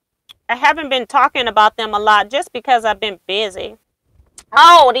 I haven't been talking about them a lot just because I've been busy.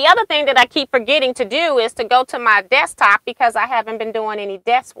 Oh, the other thing that I keep forgetting to do is to go to my desktop because I haven't been doing any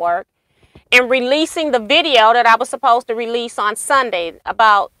desk work and releasing the video that I was supposed to release on Sunday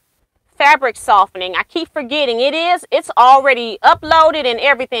about fabric softening. I keep forgetting. It's already uploaded and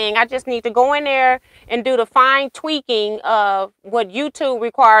everything. I just need to go in there and do the fine tweaking of what YouTube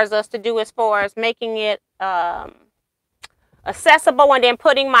requires us to do as far as making it accessible and then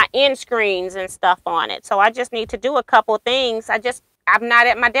putting my end screens and stuff on it. So I just need to do a couple of things. I'm not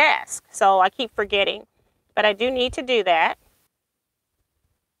at my desk, so I keep forgetting. But I do need to do that.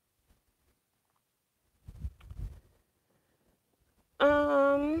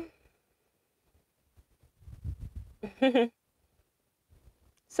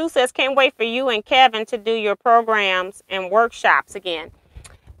 Sue says, can't wait for you and Kevin to do your programs and workshops again.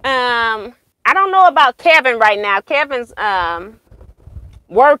 I don't know about Kevin right now. Kevin's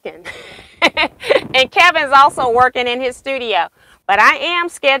working. And Kevin's also working in his studio. But I am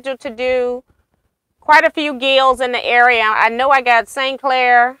scheduled to do quite a few guilds in the area. I know I got St.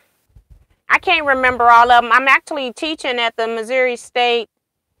 Clair. I can't remember all of them. I'm actually teaching at the Missouri State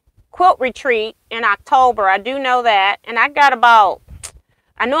Quilt Retreat in October. I do know that. And I know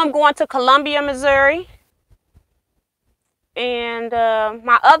I'm going to Columbia, Missouri. And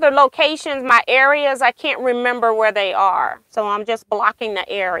my other locations, my areas, I can't remember where they are. So I'm just blocking the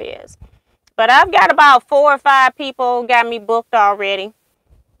areas. But I've got about 4 or 5 people got me booked already.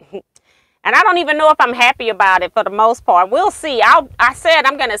 And I don't even know if I'm happy about it for the most part. We'll see. I said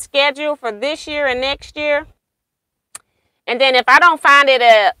I'm going to schedule for this year and next year. And then if I don't find it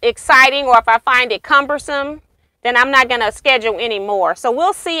exciting or if I find it cumbersome, then I'm not going to schedule anymore. So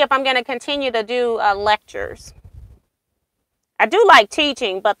we'll see if I'm going to continue to do lectures. I do like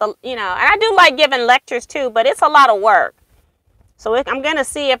teaching, but and I do like giving lectures too, but it's a lot of work. So I'm going to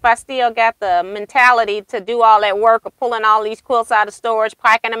see if I still got the mentality to do all that work of pulling all these quilts out of storage,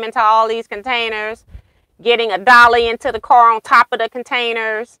 packing them into all these containers, getting a dolly into the car on top of the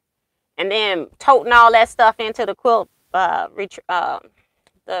containers, and then toting all that stuff into the quilt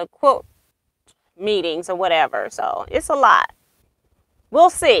meetings or whatever. So it's a lot.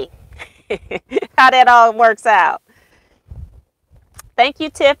 We'll see how that all works out. Thank you,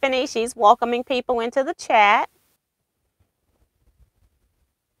 Tiffany. She's welcoming people into the chat.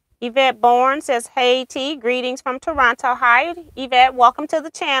 Yvette Bourne says, hey, T, greetings from Toronto. Hi, Yvette. Welcome to the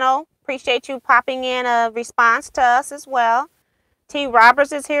channel. Appreciate you popping in a response to us as well. T.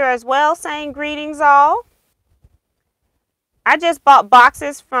 Roberts is here as well, saying greetings all. I just bought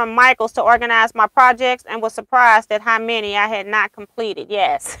boxes from Michael's to organize my projects and was surprised at how many I had not completed.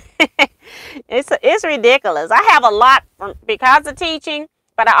 Yes, it's ridiculous. I have a lot because of teaching,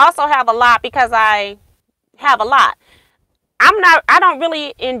 but I also have a lot because I have a lot. I don't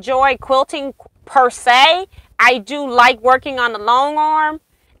really enjoy quilting per se. I do like working on the long arm,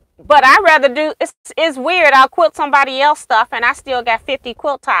 but I rather do, it's weird. I'll quilt somebody else stuff and I still got 50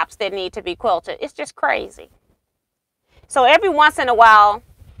 quilt tops that need to be quilted. It's just crazy. So every once in a while,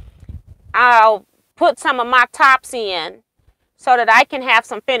 I'll put some of my tops in so that I can have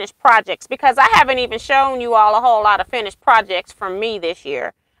some finished projects, because I haven't even shown you all a whole lot of finished projects from me this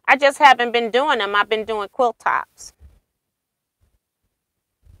year. I just haven't been doing them. I've been doing quilt tops.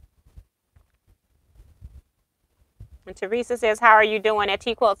 And Teresa says, how are you doing at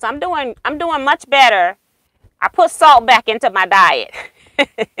Teaquilts? I'm doing much better. I put salt back into my diet.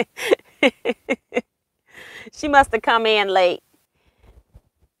 She must have come in late.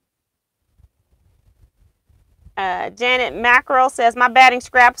 Janet Mackerel says, my batting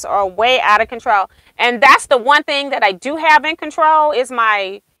scraps are way out of control. And that's the one thing that I do have in control is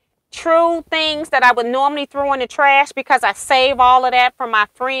my true things that I would normally throw in the trash, because I save all of that for my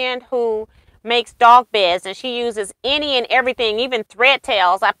friend who makes dog beds, and she uses any and everything, even thread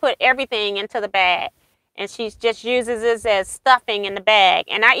tails. I put everything into the bag, and she just uses this as stuffing in the bag.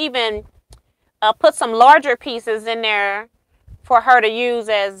 And I even put some larger pieces in there for her to use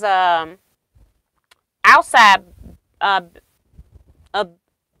as outside, uh,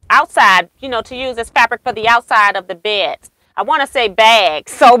 outside, you know, to use as fabric for the outside of the beds. I want to say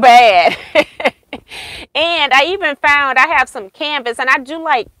bags so bad. And I even found I have some canvas, and I do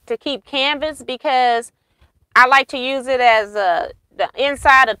like to keep canvas because I like to use it as the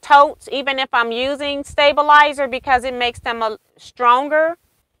inside of totes, even if I'm using stabilizer, because it makes them stronger.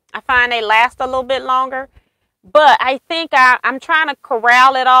 I find they last a little bit longer. But I think I'm trying to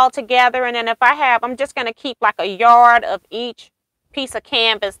corral it all together, and then if I have, I'm just going to keep like a yard of each piece of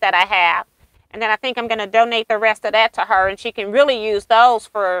canvas that I have. And then I think I'm going to donate the rest of that to her, and she can really use those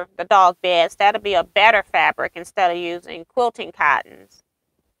for the dog beds. That'll be a better fabric instead of using quilting cottons.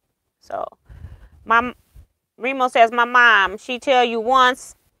 So, Remo says, my mom, she tell you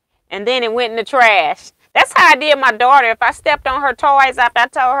once, and then it went in the trash. That's how I did my daughter. If I stepped on her toys after I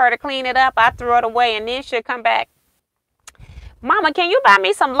told her to clean it up, I threw it away, and then she'll come back. Mama, can you buy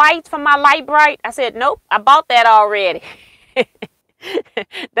me some lights for my light bright? I said, nope, I bought that already.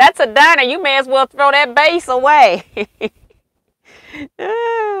 That's a diner. You may as well throw that base away.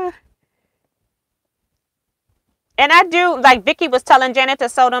 And I do, like Vicky was telling Janet to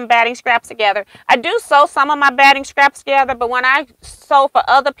sew them batting scraps together. I do sew some of my batting scraps together, but when I sew for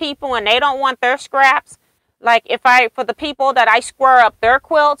other people and they don't want their scraps, like for the people that I square up their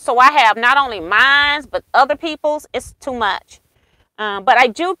quilts, so I have not only mine, but other people's, it's too much. But I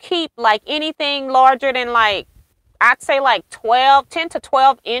do keep like anything larger than like, I'd say like 10 to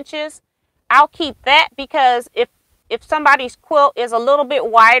 12 inches. I'll keep that because if somebody's quilt is a little bit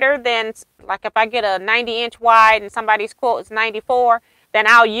wider than, like if I get a 90-inch wide and somebody's quilt is 94, then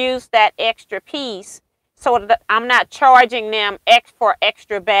I'll use that extra piece so that I'm not charging them for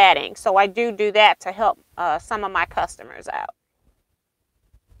extra batting. So I do that to help some of my customers out.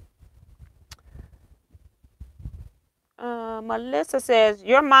 Melissa says,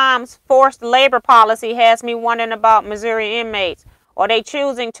 your mom's forced labor policy has me wondering about Missouri inmates. Are they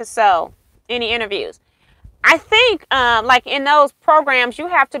choosing to sew? Any interviews? I think like in those programs, you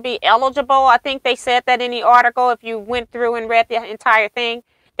have to be eligible. I think they said that in the article, if you went through and read the entire thing,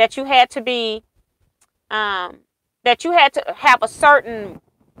 that you had to be, that you had to have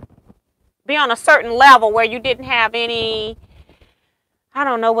be on a certain level where you didn't have any, I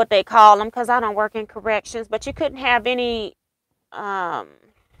don't know what they call them because I don't work in corrections, but you couldn't have any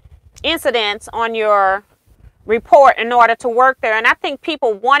incidents on your report in order to work there. And I think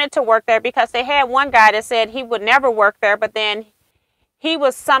people wanted to work there because they had one guy that said he would never work there, but then he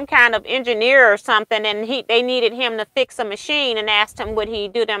was some kind of engineer or something, and they needed him to fix a machine and asked him would he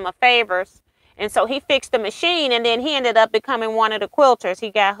do them a favor. And so he fixed the machine, and then he ended up becoming one of the quilters. He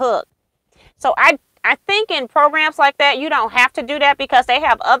got hooked. So I think in programs like that, you don't have to do that because they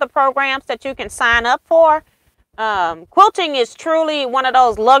have other programs that you can sign up for. Quilting is truly one of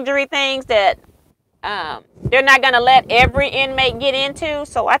those luxury things that they're not going to let every inmate get into.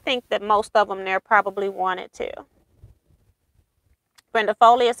 So I think that most of them there probably wanted to. Brenda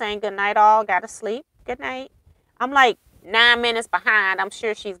Foley is saying good night all. Gotta sleep. Good night. I'm like 9 minutes behind. I'm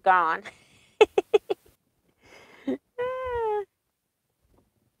sure she's gone.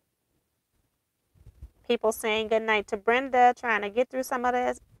 People saying good night to Brenda, trying to get through some of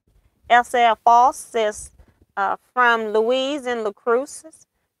this. SL Falls says from Louise in La Cruz,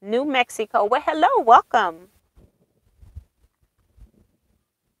 New Mexico. Well, hello, welcome.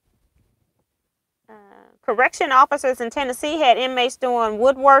 Correction officers in Tennessee had inmates doing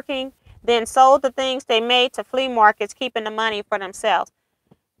woodworking, then sold the things they made to flea markets, keeping the money for themselves.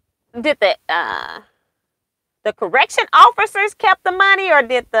 Did the correction officers kept the money, or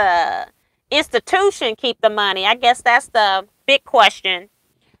did the institution keep the money? I guess that's the big question.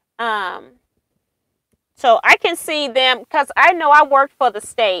 So I can see them, because I know I worked for the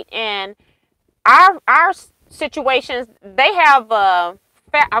state, and our situations, they have a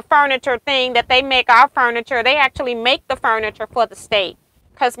furniture thing that they make our furniture. They actually make the furniture for the state,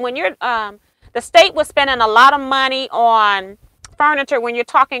 because when you're the state was spending a lot of money on furniture when you're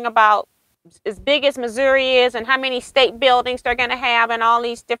talking about as big as Missouri is and how many state buildings they're going to have in all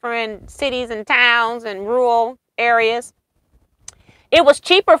these different cities and towns and rural areas. It was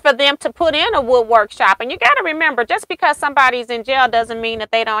cheaper for them to put in a woodwork shop. And you got to remember, just because somebody's in jail doesn't mean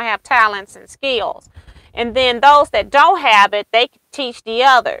that they don't have talents and skills. And then those that don't have it, they teach the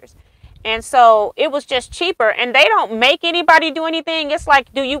others. And so it was just cheaper. And they don't make anybody do anything. It's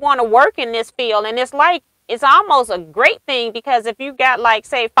like, do you want to work in this field? And it's like, it's almost a great thing, because if you got like,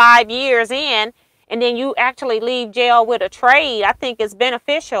 say, 5 years in, and then you actually leave jail with a trade, I think it's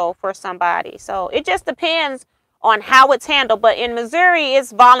beneficial for somebody. So it just depends on how it's handled. But in Missouri,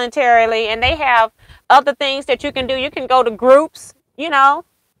 it's voluntarily, and they have other things that you can do. You can go to groups, you know,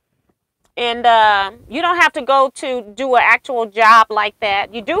 and you don't have to go to do an actual job like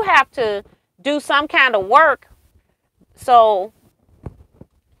that. You do have to do some kind of work. So,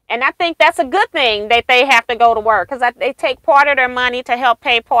 and I think that's a good thing that they have to go to work, because they take part of their money to help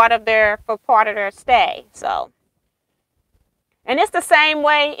pay part of their stay. So, and it's the same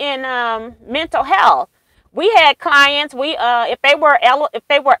way in mental health. We had clients. If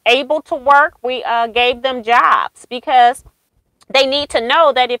they were able to work, we gave them jobs, because they need to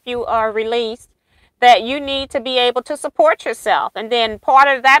know that if you are released, that you need to be able to support yourself. And then part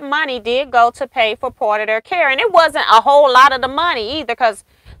of that money did go to pay for part of their care. And it wasn't a whole lot of the money either, because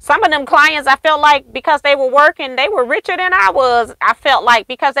some of them clients, I felt like, because they were working, they were richer than I was, I felt like,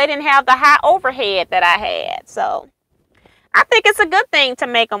 because they didn't have the high overhead that I had. So I think it's a good thing to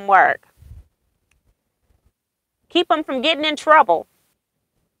make them work. Keep them from getting in trouble.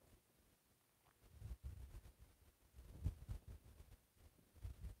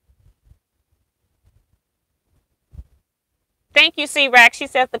 Thank you, C-Rack. She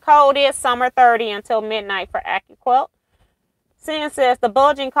says the code is summer 30 until midnight for Teaquilts. Sin says the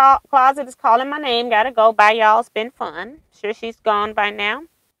bulging closet is calling my name. Gotta go. Bye, y'all. It's been fun. Sure she's gone by now.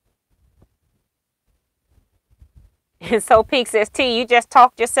 And so Peak says, T, you just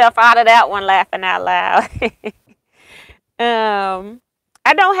talked yourself out of that one, laughing out loud.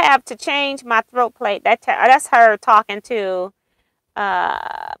 I don't have to change my throat plate. That's her talking to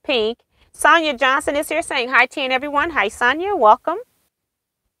Pink. Sonia Johnson is here saying hi, T and everyone. Hi, Sonia. Welcome.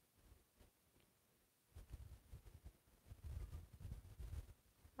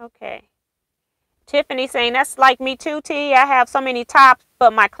 Okay. Tiffany saying, that's like me too, T. I have so many tops,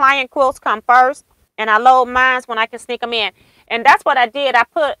 but my client quilts come first, and I load mine when I can sneak them in. And that's what I did. I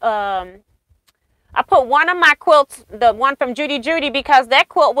put one of my quilts, the one from Judy, because that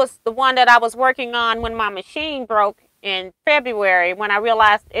quilt was the one that I was working on when my machine broke in February, when I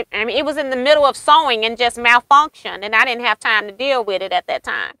realized it. I mean, it was in the middle of sewing and just malfunctioned, and I didn't have time to deal with it at that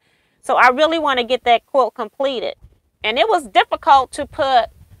time. So I really want to get that quilt completed. And it was difficult to put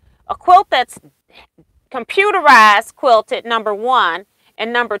a quilt that's computerized quilted, number one,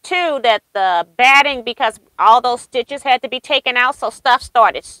 and number two, that the batting, because all those stitches had to be taken out, so stuff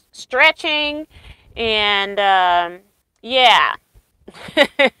started stretching, and yeah.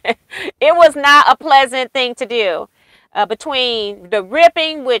 It was not a pleasant thing to do. Between the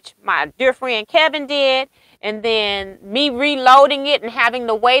ripping, which my dear friend Kevin did, and then me reloading it and having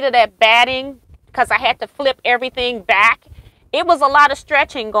the weight of that batting, because I had to flip everything back, it was a lot of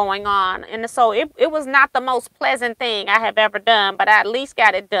stretching going on. And so it was not the most pleasant thing I have ever done, but I at least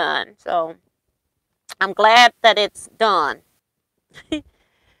got it done. So I'm glad that it's done.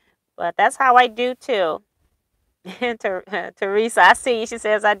 But that's how I do too. Teresa, I see you. She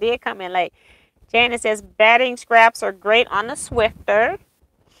says, I did come in late. Janet says, batting scraps are great on the Swifter.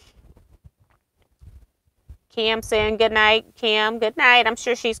 Kim saying good night. Kim, good night. I'm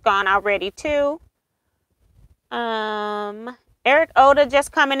sure she's gone already too. Eric Oda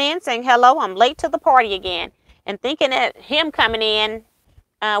just coming in saying, hello, I'm late to the party again. And thinking that him coming in,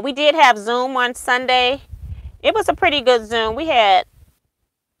 we did have Zoom on Sunday. It was a pretty good Zoom. We had,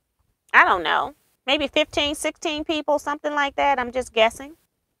 I don't know, maybe 15, 16 people, something like that. I'm just guessing.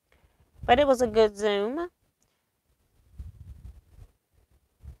 But it was a good Zoom.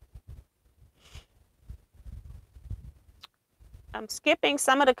 I'm skipping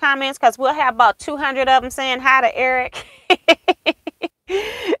some of the comments because we'll have about 200 of them saying hi to Eric.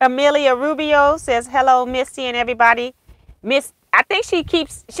 Amelia Rubio says, hello, Misty and everybody. I think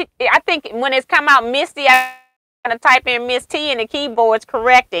I think when it's come out Misty, I'm going to type in Miss T and the keyboard's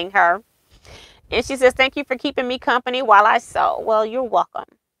correcting her. And she says, thank you for keeping me company while I sew. Well, you're welcome.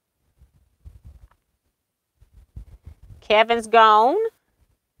 Kevin's gone.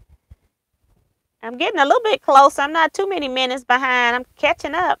 I'm getting a little bit close. I'm not too many minutes behind. I'm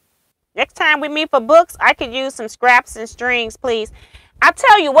catching up. Next time we meet for books, I could use some scraps and strings, please. I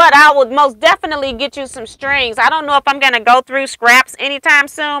tell you what, I would most definitely get you some strings. I don't know if I'm going to go through scraps anytime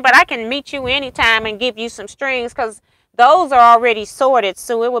soon, but I can meet you anytime and give you some strings because those are already sorted,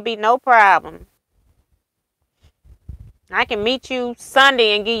 so it would be no problem. I can meet you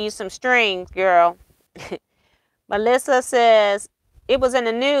Sunday and give you some strings, girl. Melissa says, it was in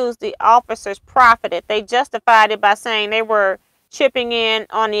the news, the officers profited. They justified it by saying they were chipping in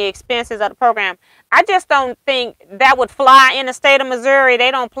on the expenses of the program. I just don't think that would fly in the state of Missouri.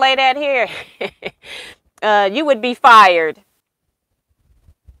 They don't play that here. You would be fired.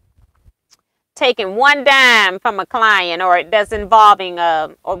 Taking one dime from a client or that's involving,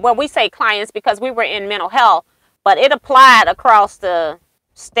 or well, we say clients because we were in mental health, But it applied across the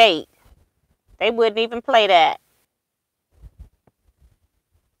state. They wouldn't even play that.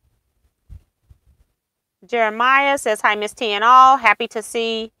 Jeremiah says, hi, Miss T and all. Happy to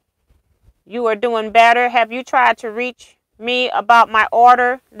see you are doing better. Have you tried to reach me about my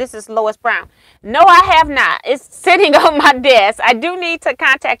order? This is Lois Brown. No, I have not. It's sitting on my desk. I do need to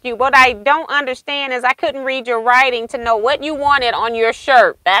contact you. What I don't understand is I couldn't read your writing to know what you wanted on your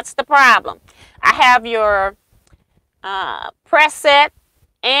shirt. That's the problem. I have your press set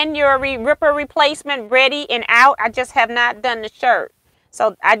and your ripper replacement ready and out. I just have not done the shirt.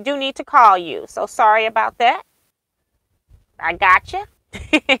 So I do need to call you. So sorry about that. I got you.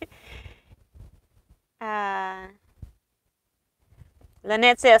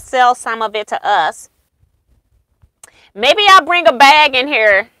 Lynette says, sell some of it to us. Maybe I'll bring a bag in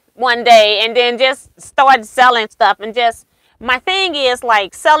here one day and then just start selling stuff. And just, my thing is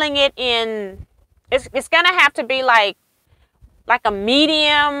like selling it in, it's going to have to be like a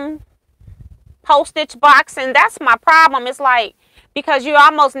medium postage box. And that's my problem. It's like, because you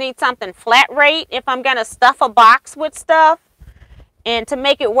almost need something flat rate if I'm going to stuff a box with stuff. And to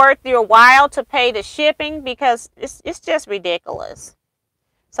make it worth your while to pay the shipping, because it's just ridiculous.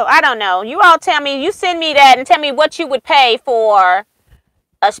 So I don't know. You all tell me, you send me that and tell me what you would pay for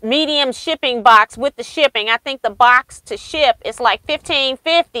a medium shipping box with the shipping. I think the box to ship is like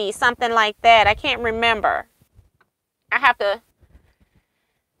 $15.50, something like that. I can't remember. I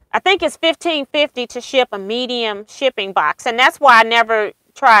think it's $15.50 to ship a medium shipping box. And that's why I never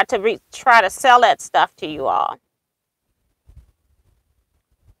tried to try to sell that stuff to you all.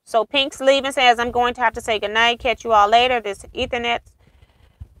 So Pink's leaving, says, I'm going to have to say goodnight. Catch you all later. This Ethernet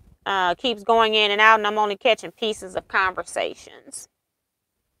keeps going in and out, and I'm only catching pieces of conversations.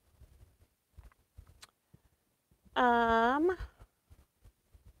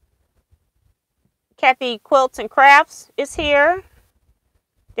 Kathy Quilts and Crafts is here.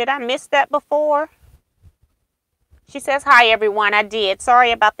 Did I miss that before? She says, hi, everyone. I did.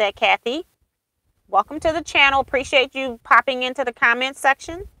 Sorry about that, Kathy. Welcome to the channel. Appreciate you popping into the comment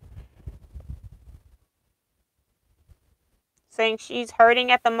section. Saying she's hurting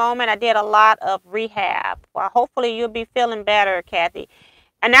at the moment. I did a lot of rehab. Well, hopefully you'll be feeling better, Kathy.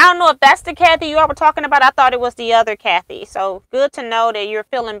 And I don't know if that's the Kathy you all were talking about. I thought it was the other Kathy. So good to know that you're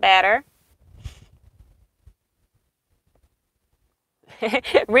feeling better.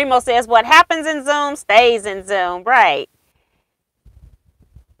 Remo says, what happens in Zoom stays in Zoom. Right.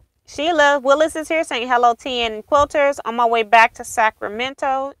 Sheila Willis is here saying, hello, T and Quilters. On my way back to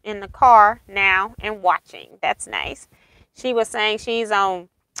Sacramento in the car now and watching. That's nice. She was saying she's on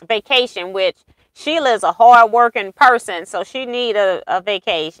vacation, which Sheila is a hard-working person, so she need a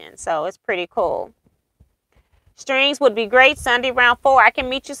vacation. So it's pretty cool. Strings would be great Sunday around 4. I can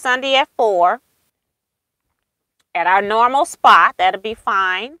meet you Sunday at 4 at our normal spot. That'll be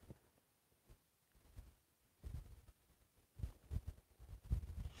fine.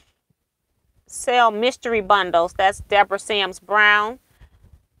 Sell mystery bundles. That's Deborah Sims Brown.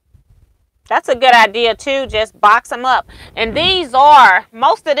 That's a good idea too. Just box them up. And these are,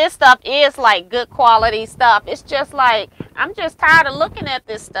 most of this stuff is like good quality stuff. It's just like, I'm just tired of looking at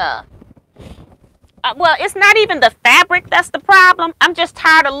this stuff. Well, it's not even the fabric that's the problem. I'm just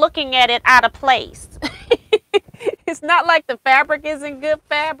tired of looking at it out of place. It's not like the fabric isn't good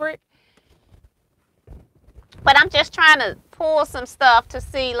fabric. But I'm just trying to pull some stuff to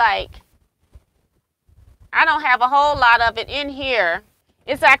see, like, I don't have a whole lot of it in here.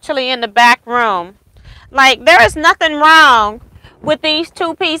 It's actually in the back room. Like, there is nothing wrong with these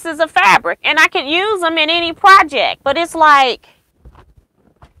 2 pieces of fabric. And I could use them in any project. But it's like,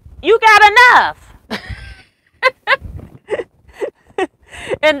 you got enough.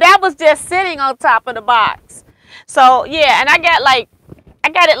 And that was just sitting on top of the box. So, yeah. And I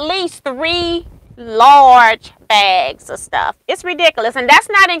got at least 3 large bags of stuff. It's ridiculous. And that's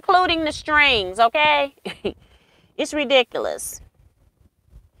not including the strings, okay? It's ridiculous.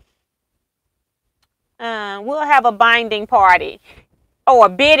 We'll have a binding party. Oh, a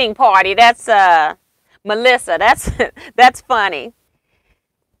bidding party. That's Melissa. That's funny.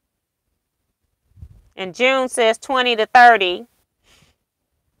 And June says 20 to 30.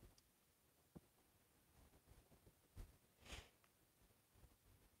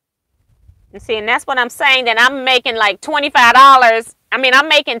 And see, and that's what I'm saying, that I'm making like $25. I mean, I'm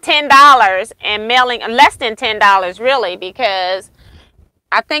making $10 and mailing less than $10 really, because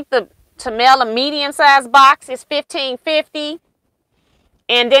I think to mail a medium-sized box is $15.50.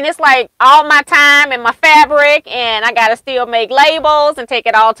 And then it's like all my time and my fabric, and I got to still make labels and take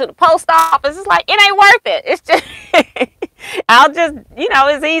it all to the post office. It's like, it ain't worth it. It's just, I'll just,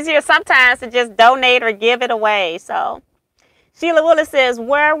 it's easier sometimes to just donate or give it away. So Sheila Willis says,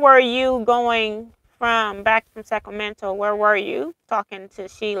 where were you going from? Back from Sacramento. Where were you? Talking to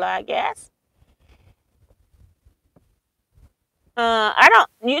Sheila, I guess. I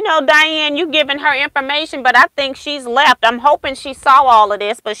don't, Diane, you giving her information, but I think she's left. I'm hoping she saw all of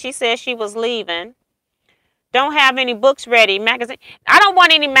this, but she said she was leaving. Don't have any books ready. Magazine. I don't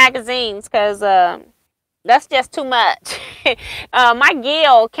want any magazines because that's just too much. My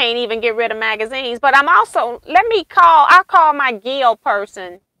Gil can't even get rid of magazines, but I'll call my Gil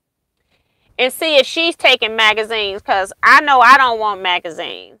person and see if she's taking magazines because I know I don't want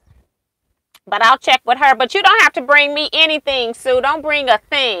magazines. But I'll check with her. But you don't have to bring me anything, Sue. Don't bring a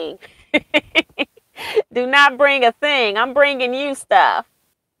thing. Do not bring a thing. I'm bringing you stuff.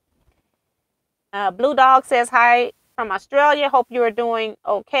 Blue Dog says hi from Australia. Hope you are doing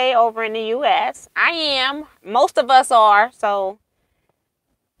okay over in the U.S. I am. Most of us are. So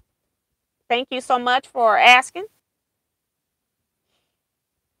thank you so much for asking.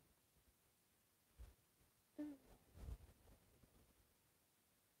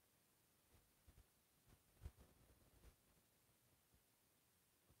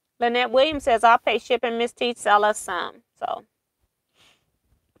 Lynette Williams says, I'll pay shipping. Miss T, sell us some. So,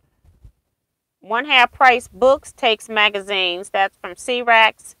 one half price books takes magazines. That's from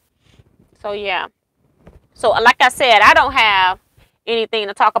C-Rax. So, yeah. So, like I said, I don't have anything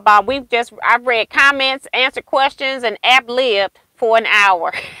to talk about. I've read comments, answered questions, and ad-libbed for an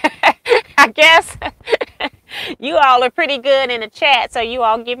hour. I guess you all are pretty good in the chat. So, you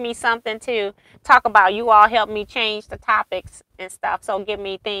all give me something to talk about. You all help me change the topics and stuff, so give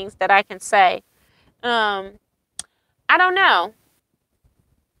me things that I can say. I don't know.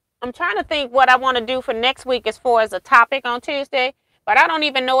 I'm trying to think what I want to do for next week as far as a topic on Tuesday, but I don't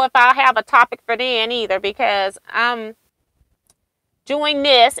even know if I'll have a topic for then either because I'm doing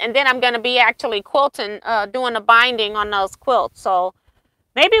this and then I'm going to be actually quilting, doing a binding on those quilts. So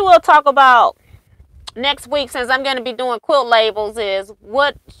maybe we'll talk about next week, since I'm going to be doing quilt labels, is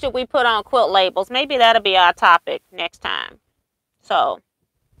what should we put on quilt labels? Maybe that'll be our topic next time. So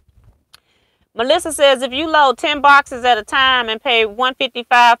Melissa says, if you load 10 boxes at a time and pay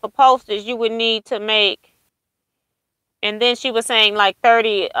 $155 for postage, you would need to make, and then she was saying like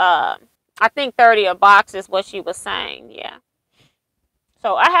 30, I think 30 a box is what she was saying. Yeah.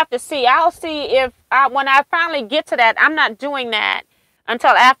 So I have to see. I'll see if when I finally get to that, I'm not doing that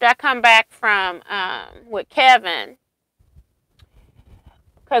until after I come back from with Kevin,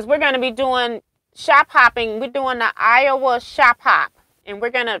 because we're going to be doing shop hopping. We're doing the Iowa shop hop, and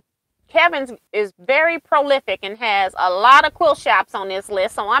Kevin is very prolific and has a lot of quilt shops on this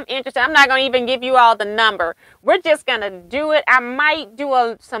list, so I'm interested. I'm not going to even give you all the number. We're just going to do it. I might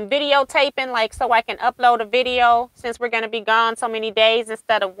do some videotaping, like so I can upload a video, since we're going to be gone so many days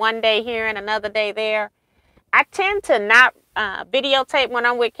instead of one day here and another day there. I tend to not videotape when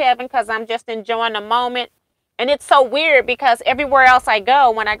I'm with Kevin because I'm just enjoying the moment. And it's so weird because everywhere else I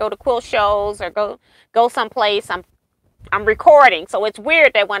go, when I go to quilt shows or go someplace, I'm recording. So it's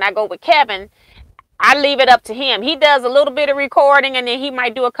weird that when I go with Kevin, I leave it up to him. He does a little bit of recording and then he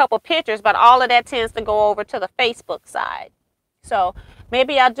might do a couple pictures, but all of that tends to go over to the Facebook side. So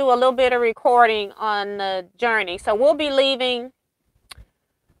maybe I'll do a little bit of recording on the journey. So we'll be leaving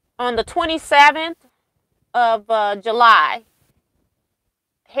on the 27th of July,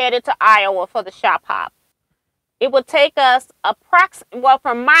 headed to Iowa for the shop hop. It would take us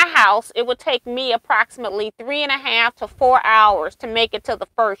from my house, it would take me approximately 3.5 to 4 hours to make it to the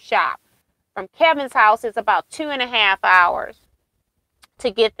first shop. From Kevin's house, it's about 2.5 hours to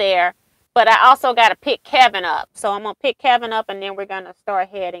get there. But I also got to pick Kevin up. So I'm going to pick Kevin up and then we're going to start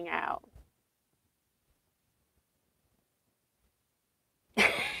heading out.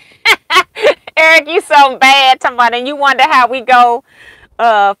 Eric, you so bad, somebody, and you wonder how we go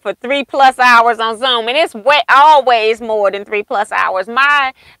for 3+ hours on Zoom, and it's always more than 3+ hours.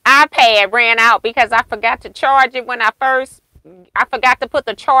 My iPad ran out because I forgot to charge it I forgot to put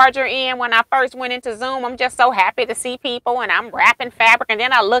the charger in when I first went into Zoom. I'm just so happy to see people, and I'm wrapping fabric, and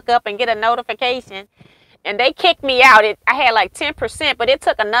then I look up and get a notification, and they kicked me out. I had like 10%, but it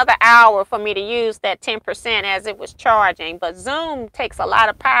took another hour for me to use that 10% as it was charging. But Zoom takes a lot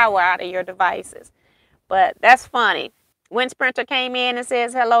of power out of your devices. But that's funny. Wind Sprinter came in and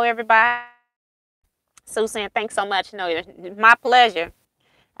says, hello, everybody. Susan, thanks so much. No, it's my pleasure.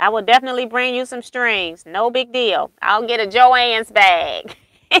 I will definitely bring you some strings. No big deal. I'll get a Joann's bag.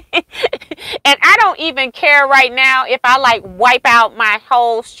 And I don't even care right now if I like wipe out my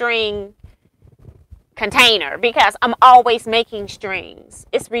whole string container because I'm always making strings.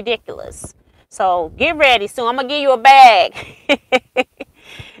 It's ridiculous. So get ready soon. I'm going to give you a bag.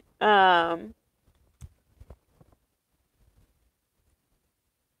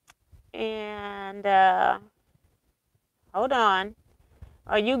 And hold on.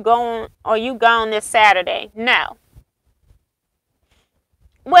 Are you gone this Saturday? No.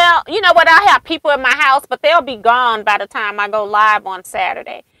 Well, you know what? I have people in my house, but they'll be gone by the time I go live on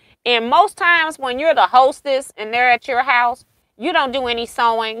Saturday. And most times when you're the hostess and they're at your house, you don't do any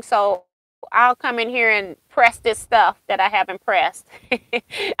sewing. So I'll come in here and press this stuff that I haven't pressed.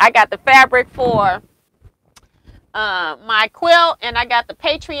 I got the fabric for my quilt, and I got the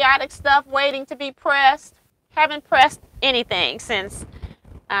patriotic stuff waiting to be pressed. Haven't pressed anything since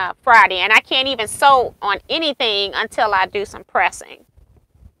Friday, and I can't even sew on anything until I do some pressing.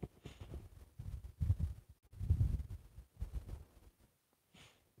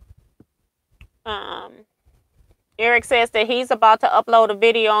 Eric says that he's about to upload a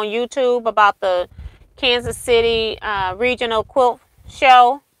video on YouTube about the Kansas City Regional Quilt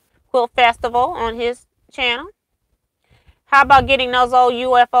Festival on his channel. How about getting those old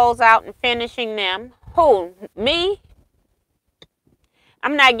UFOs out and finishing them? Who? Me?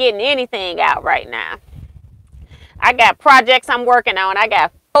 I'm not getting anything out right now. I got projects I'm working on. I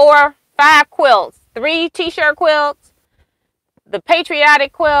got 5 quilts, 3 t-shirt quilts, the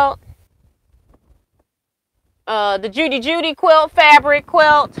patriotic quilt, the Judy quilt, fabric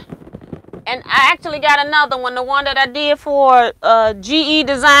quilt, and I actually got another one, the one that I did for GE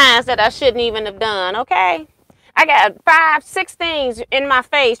Designs that I shouldn't even have done, okay? I got 5, 6 things in my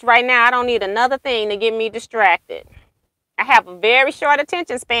face right now. I don't need another thing to get me distracted. I have a very short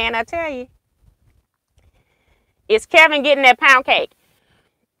attention span, I tell you. Is Kevin getting that pound cake?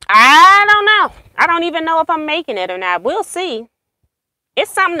 I don't know. I don't even know if I'm making it or not. We'll see.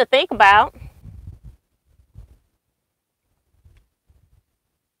 It's something to think about.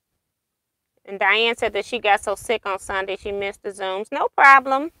 And Diane said that she got so sick on Sunday she missed the Zooms. No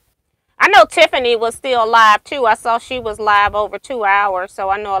problem. I know Tiffany was still live too. I saw she was live over 2 hours, so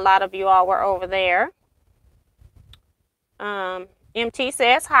I know a lot of you all were over there. MT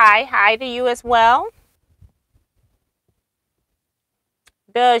says hi. Hi to you as well.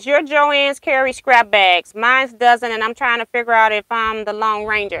 Does your Joann's carry scrap bags? Mine doesn't, and I'm trying to figure out if I'm the Lone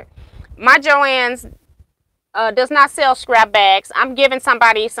Ranger. My Joann's does not sell scrap bags. I'm giving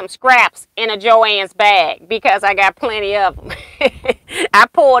somebody some scraps in a Joann's bag because I got plenty of them. I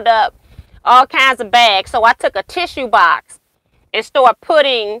pulled up all kinds of bags. So I took a tissue box and started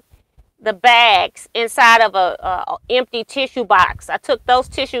putting the bags inside of a empty tissue box. I took those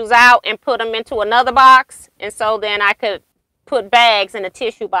tissues out and put them into another box. And so then I could put bags in a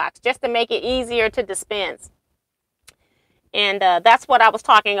tissue box just to make it easier to dispense. And that's what I was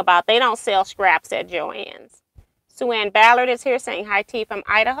talking about. They don't sell scraps at Joann's. Sue Ann Ballard is here saying hi, T from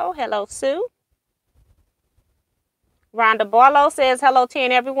Idaho. Hello, Sue. Rhonda Barlow says hello, T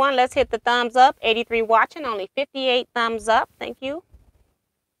and everyone. Let's hit the thumbs up. 83 watching, only 58 thumbs up. Thank you.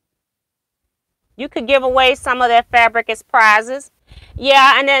 You could give away some of that fabric as prizes.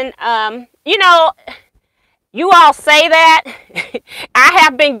 Yeah, and then, you know, you all say that. I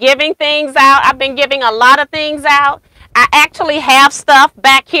have been giving things out. I've been giving a lot of things out. I actually have stuff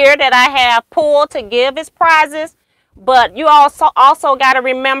back here that I have pulled to give as prizes. But you also got to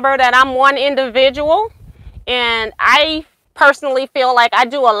remember that I'm one individual. And I personally feel like I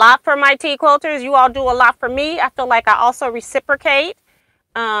do a lot for my tea quilters. You all do a lot for me. I feel like I also reciprocate.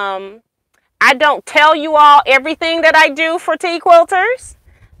 I don't tell you all everything that I do for tea quilters.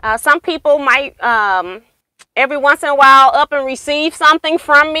 Some people might every once in a while up and receive something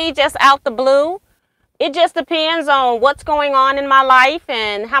from me just out the blue. It just depends on what's going on in my life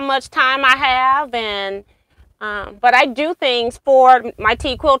and how much time I have. And but I do things for my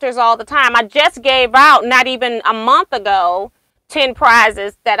tea quilters all the time. I just gave out, not even a month ago, 10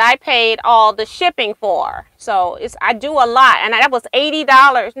 prizes that I paid all the shipping for. So I do a lot. And that was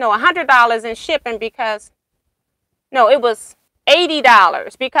 $80, no, $100 in shipping because, no, it was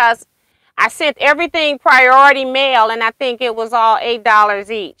 $80 because I sent everything priority mail, and I think it was all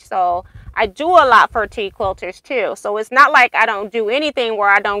 $8 each. So I do a lot for tea quilters too. So it's not like I don't do anything where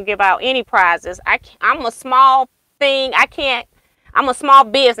I don't give out any prizes. I'm a small thing. I'm a small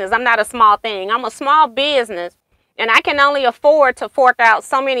business. I'm not a small thing. I'm a small business, and I can only afford to fork out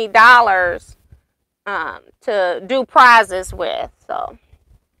so many dollars to do prizes with. So.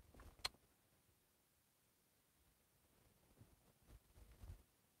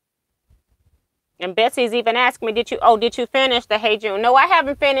 And Betsy's even asked me, did you finish the Hey June? No, I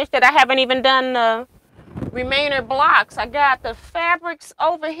haven't finished it. I haven't even done the remainder blocks. I got the fabrics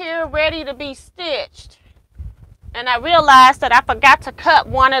over here ready to be stitched. And I realized that I forgot to cut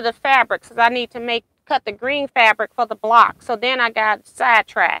one of the fabrics because I need to cut the green fabric for the block. So then I got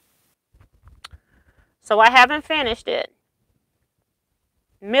sidetracked. So I haven't finished it.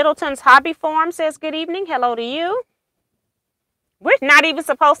 Middleton's Hobby Farm says good evening. Hello to you. We're not even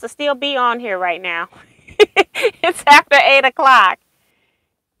supposed to still be on here right now. It's after 8 o'clock.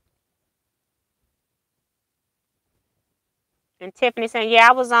 And Tiffany saying, yeah,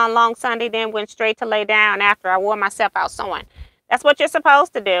 I was on long Sunday, then went straight to lay down after I wore myself out sewing. That's what you're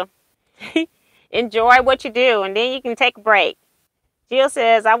supposed to do. Enjoy what you do, and then you can take a break. Jill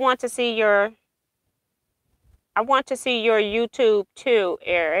says, I want to see your YouTube too,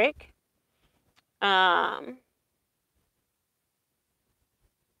 Eric.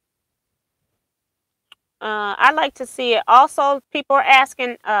 I'd like to see it. Also, people are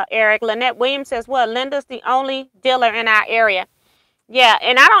asking, Eric, Lynette Williams says, well, Linda's the only dealer in our area. Yeah,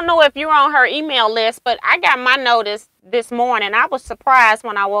 and I don't know if you're on her email list, but I got my notice this morning. I was surprised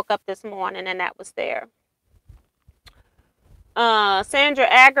when I woke up this morning and that was there. Sandra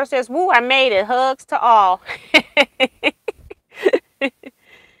Agger says, woo, I made it. Hugs to all.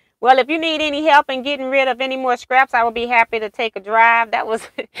 Well, if you need any help in getting rid of any more scraps, I will be happy to take a drive. That was,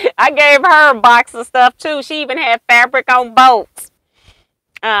 I gave her a box of stuff too. She even had fabric on boats.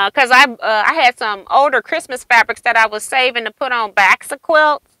 Because I had some older Christmas fabrics that I was saving to put on backs of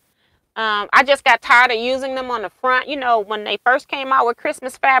quilts. I just got tired of using them on the front. You know, when they first came out with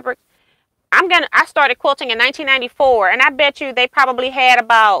Christmas fabrics. I started quilting in 1994, and I bet you they probably had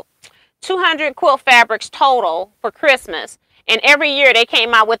about 200 quilt fabrics total for Christmas. And every year they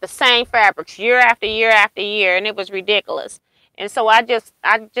came out with the same fabrics year after year after year, and it was ridiculous. And so I just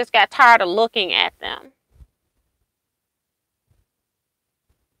got tired of looking at them.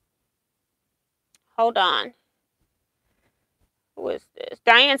 Hold on. Who is this?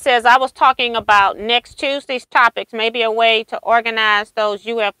 Diane says, I was talking about next Tuesday's topics, maybe a way to organize those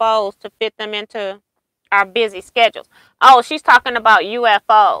UFOs to fit them into our busy schedules. Oh, she's talking about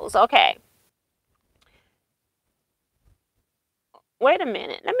UFOs. Okay. Wait a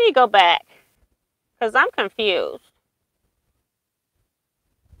minute. Let me go back because I'm confused.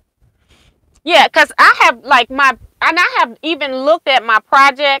 Yeah, because I have even looked at my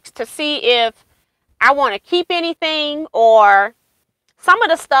projects to see if I want to keep anything, or some of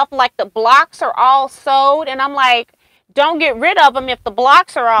the stuff like the blocks are all sewed, and I'm like, don't get rid of them if the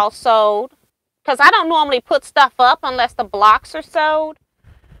blocks are all sewed, because I don't normally put stuff up unless the blocks are sewed.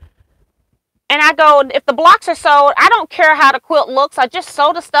 And I go, if the blocks are sewed, I don't care how the quilt looks. I just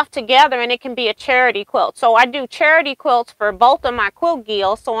sew the stuff together and it can be a charity quilt. So I do charity quilts for both of my quilt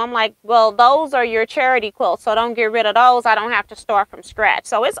guilds. So I'm like, well, those are your charity quilts. So don't get rid of those. I don't have to start from scratch.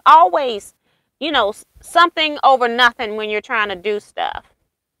 So it's always, you know, something over nothing when you're trying to do stuff.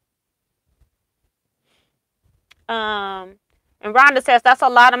 And Rhonda says that's a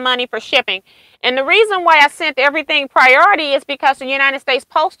lot of money for shipping. And the reason why I sent everything priority is because the United States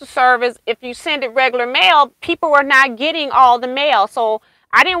Postal Service, if you send it regular mail, people are not getting all the mail. So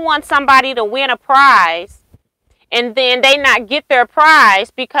I didn't want somebody to win a prize and then they not get their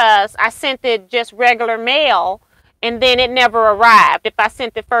prize because I sent it just regular mail and then it never arrived if I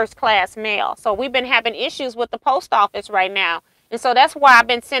sent the first class mail. So we've been having issues with the post office right now. And so that's why I've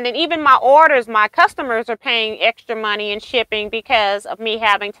been sending, even my orders, my customers are paying extra money in shipping because of me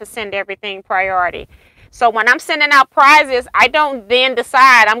having to send everything priority. So when I'm sending out prizes, I don't then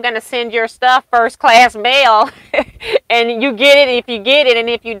decide I'm going to send your stuff first class mail and you get it if you get it, and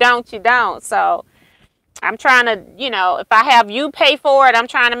if you don't, you don't. So I'm trying to, you know, if I have you pay for it, I'm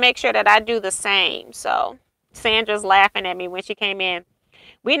trying to make sure that I do the same. So Sandra's laughing at me when she came in.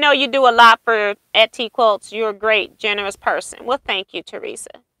 We know you do a lot at Teaquilts. You're a great, generous person. Well, thank you, Teresa.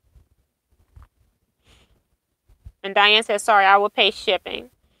 And Diane says, sorry, I will pay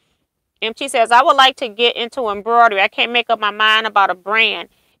shipping. MT says, I would like to get into embroidery. I can't make up my mind about a brand.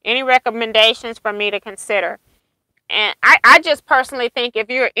 Any recommendations for me to consider? And I just personally think if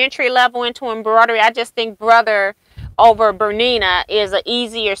you're entry level into embroidery, I just think Brother over Bernina is an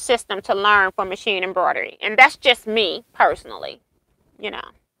easier system to learn for machine embroidery. And that's just me, personally. You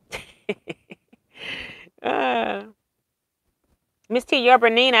know. Miss T, your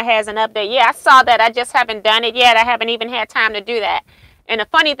Bernina has an update. Yeah, I saw that. I just haven't done it yet. I haven't even had time to do that. And the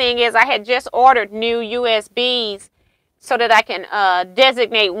funny thing is I had just ordered new USBs so that I can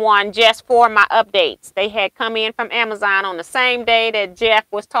designate one just for my updates. They had come in from Amazon on the same day that Jeff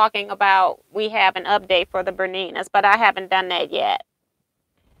was talking about we have an update for the Berninas, but I haven't done that yet.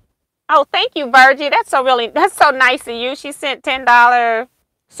 Oh, thank you, Virgie. That's so nice of you. She sent $10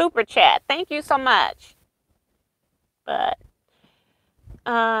 super chat. Thank you so much. But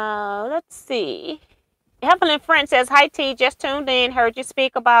let's see. Evelyn Friend says, hi T, just tuned in, heard you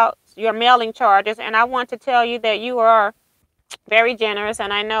speak about your mailing charges, and I want to tell you that you are very generous,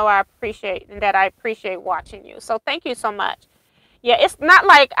 and I know I appreciate watching you. So thank you so much. Yeah, it's not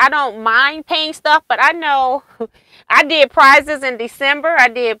like I don't mind paying stuff, but I know I did prizes in December. I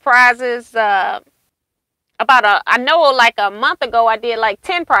did prizes I know like a month ago, I did like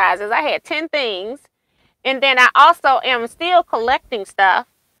 10 prizes. I had 10 things. And then I also am still collecting stuff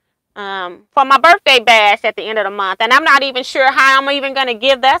for my birthday bash at the end of the month. And I'm not even sure how I'm even going to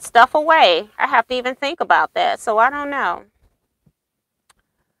give that stuff away. I have to even think about that. So I don't know.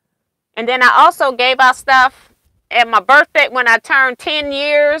 And then I also gave out stuff at my birthday when I turned 10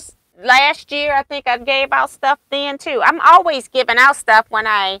 years last year. I think I gave out stuff then too. I'm always giving out stuff when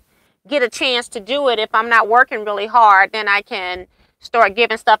I get a chance to do it. If I'm not working really hard, then I can start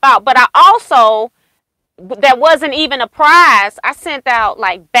giving stuff out. But I also, that wasn't even a prize. I sent out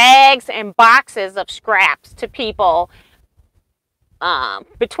like bags and boxes of scraps to people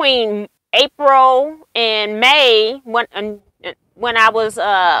between April and May when I was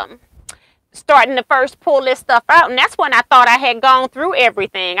starting to first pull this stuff out. And that's when I thought I had gone through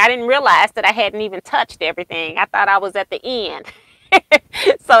everything. I didn't realize that I hadn't even touched everything. I thought I was at the end.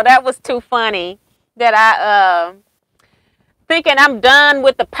 So that was too funny that I thinking I'm done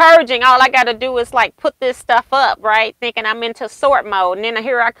with the purging. All I got to do is like put this stuff up, right? Thinking I'm into sort mode. And then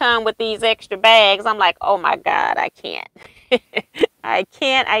here I come with these extra bags. I'm like, oh my God, I can't. I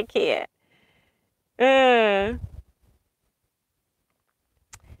can't.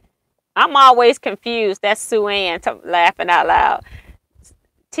 I'm always confused. That's Sue Ann laughing out loud.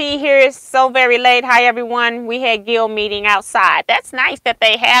 T here is so very late. Hi everyone. We had guild meeting outside. That's nice that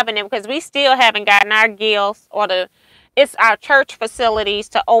they having it because we still haven't gotten our guilds or it's our church facilities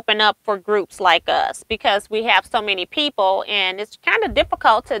to open up for groups like us because we have so many people and it's kind of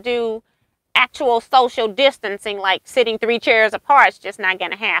difficult to do actual social distancing, like sitting 3 chairs apart. It's just not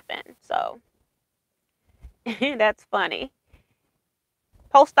going to happen. So that's funny.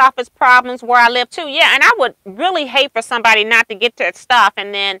 Post office problems where I live too. Yeah, and I would really hate for somebody not to get their stuff.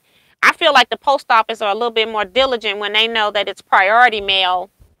 And then I feel like the post office are a little bit more diligent when they know that it's priority mail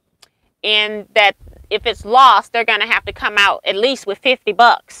and that if it's lost, they're going to have to come out at least with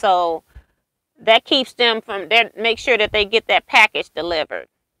 $50. So that keeps them from make sure that they get that package delivered.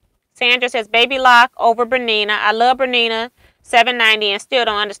 Sandra says, baby lock over Bernina. I love Bernina, $7.90 and still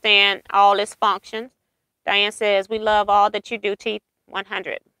don't understand all its functions. Diane says, we love all that you do, T.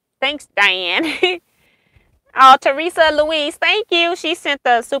 100. Thanks, Diane. Oh, Teresa Louise, thank you. She sent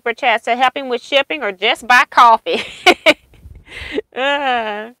the super chat to helping with shipping or just buy coffee.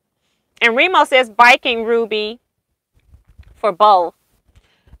 And Remo says Viking Ruby for both.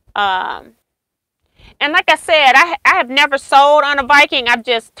 And like I said, I have never sold on a Viking. I've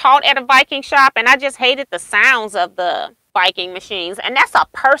just taught at a Viking shop, and I just hated the sounds of the Viking machines. And that's a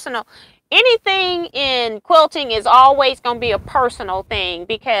personal... Anything in quilting is always going to be a personal thing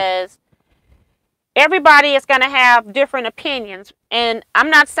because everybody is going to have different opinions. And I'm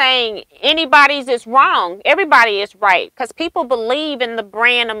not saying anybody's is wrong. Everybody is right because people believe in the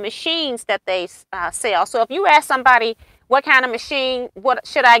brand of machines that they sell. So if you ask somebody what kind of machine, what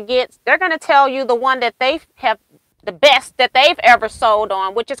should I get, they're going to tell you the one that they have, the best that they've ever sold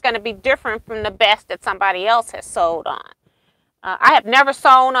on, which is going to be different from the best that somebody else has sold on. I have never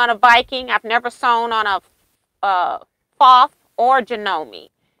sewn on a Viking. I've never sewn on a Foth or Janome.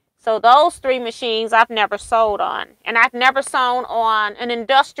 So those 3 machines I've never sewed on. And I've never sewn on an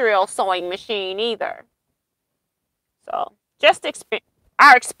industrial sewing machine either. So just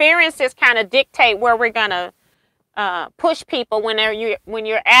our experiences kind of dictate where we're going to push people when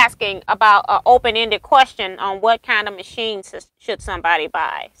you're asking about an open-ended question on what kind of machines should somebody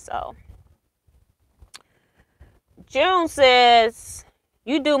buy. So... June says,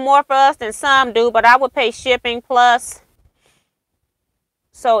 you do more for us than some do, but I would pay shipping plus.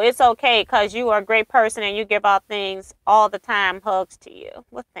 So it's okay because you are a great person and you give out things all the time. Hugs to you.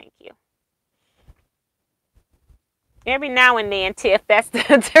 Well, thank you. Every now and then, Tiff. That's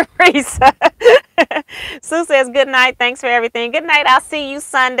Teresa. Sue says, good night. Thanks for everything. Good night. I'll see you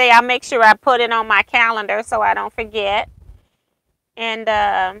Sunday. I'll make sure I put it on my calendar so I don't forget.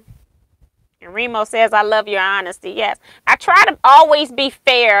 And Remo says, I love your honesty. Yes. I try to always be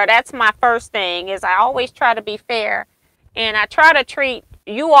fair. That's my first thing is I always try to be fair. And I try to treat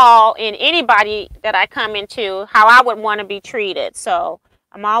you all and anybody that I come into how I would want to be treated. So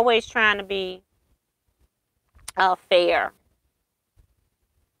I'm always trying to be fair.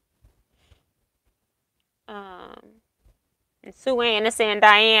 And Sue Ann is saying,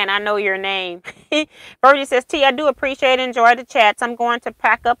 Diane, I know your name. Virgie says, T, I do appreciate and enjoy the chats. I'm going to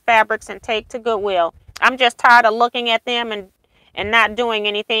pack up fabrics and take to Goodwill. I'm just tired of looking at them and not doing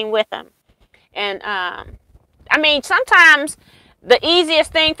anything with them. And I mean, sometimes the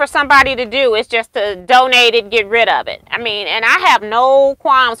easiest thing for somebody to do is just to donate it, get rid of it. I mean, and I have no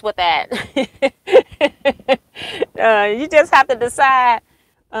qualms with that. You just have to decide.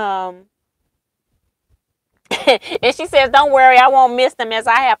 And she says, don't worry, I won't miss them as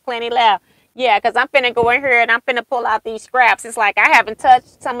I have plenty left. Yeah, because I'm finna go in here and I'm finna pull out these scraps. It's like I haven't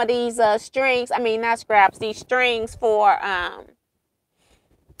touched some of these strings. I mean, not scraps, these strings for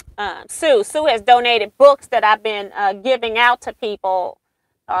Sue. Sue has donated books that I've been giving out to people.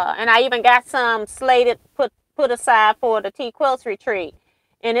 And I even got some slated, put aside for the Teaquilts retreat.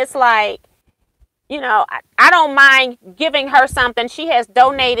 And it's like, you know, I don't mind giving her something. She has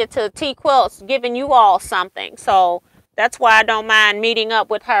donated to Teaquilts, giving you all something. So that's why I don't mind meeting up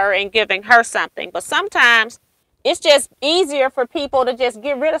with her and giving her something. But sometimes it's just easier for people to just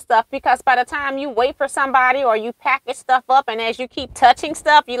get rid of stuff, because by the time you wait for somebody or you package stuff up, and as you keep touching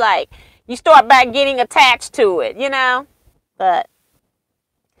stuff, you start back getting attached to it, you know. But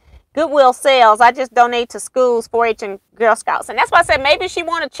Goodwill sales, I just donate to schools, 4-H, and Girl Scouts. And that's why I said maybe she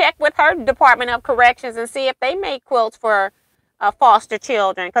want to check with her Department of Corrections and see if they make quilts for foster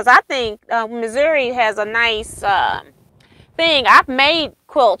children. Because I think Missouri has a nice thing. I've made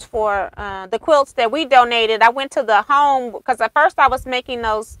quilts for the quilts that we donated. I went to the home, because at first I was making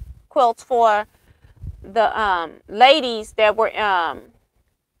those quilts for the ladies that were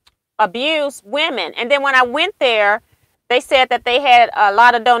abused women. And then when I went there, they said that they had a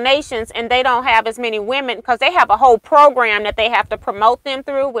lot of donations and they don't have as many women, because they have a whole program that they have to promote them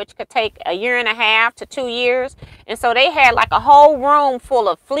through, which could take 1.5 to 2 years. And so they had like a whole room full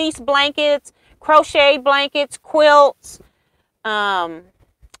of fleece blankets, crochet blankets, quilts.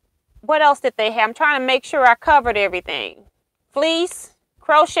 What else did they have? I'm trying to make sure I covered everything. Fleece,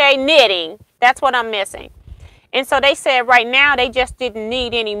 crochet, knitting. That's what I'm missing. And so they said right now they just didn't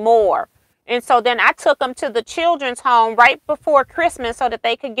need any more. And so then I took them to the children's home right before Christmas so that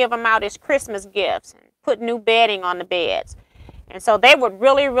they could give them out as Christmas gifts and put new bedding on the beds. And so they were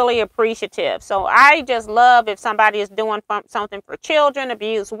really, really appreciative. So I just love if somebody is doing something for children,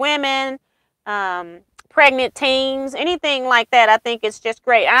 abused women, pregnant teens, anything like that. I think it's just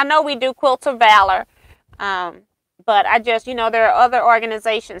great. I know we do Quilts of Valor, but I just, you know, there are other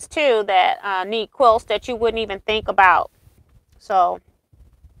organizations too that need quilts that you wouldn't even think about. So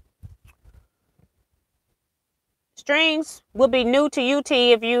strings will be new to UT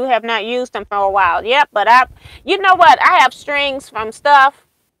if you have not used them for a while. Yep, but you know what? I have strings from stuff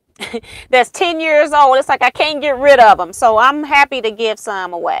that's 10 years old. It's like I can't get rid of them. So I'm happy to give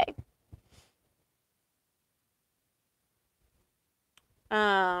some away.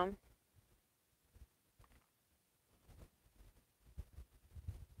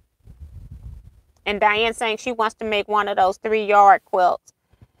 And Diane saying she wants to make one of those 3-yard quilts.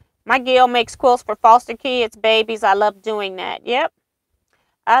 My Gail makes quilts for foster kids, babies. I love doing that. Yep.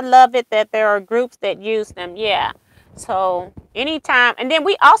 I love it that there are groups that use them. Yeah. So anytime. And then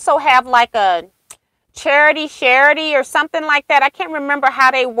we also have like a charity or something like that. I can't remember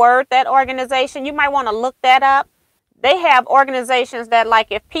how they word that organization. You might want to look that up. They have organizations that, like,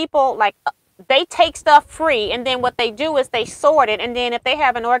 if people, like, they take stuff free, and then what they do is they sort it. And then if they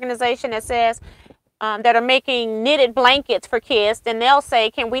have an organization that says that are making knitted blankets for kids, then they'll say,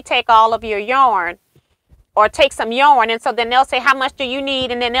 can we take all of your yarn, or take some yarn? And so then they'll say, how much do you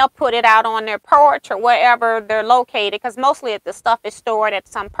need? And then they'll put it out on their porch or wherever they're located, because mostly the stuff is stored at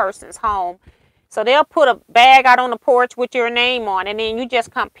some person's home. So they'll put a bag out on the porch with your name on, and then you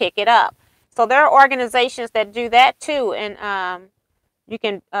just come pick it up. So there are organizations that do that too, and you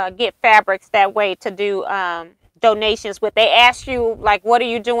can get fabrics that way to do donations with. They ask you, like, what are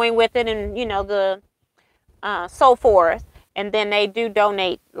you doing with it, and, you know, the so forth, and then they do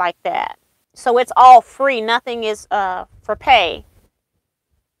donate like that. So it's all free. Nothing is for pay.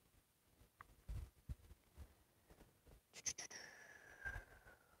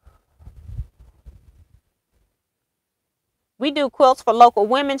 We do quilts for local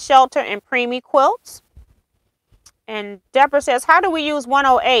women's shelter and preemie quilts. And Deborah says, how do we use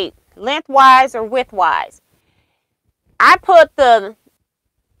 108? Lengthwise or widthwise? I put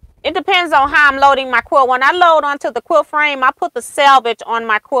it depends on how I'm loading my quilt. When I load onto the quilt frame, I put the selvage on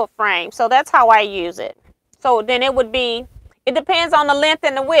my quilt frame. So that's how I use it. So then it depends on the length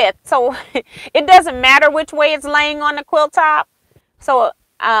and the width. So it doesn't matter which way it's laying on the quilt top. So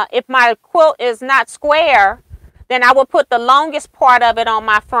if my quilt is not square, then I will put the longest part of it on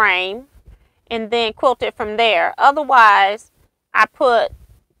my frame and then quilt it from there. Otherwise, I put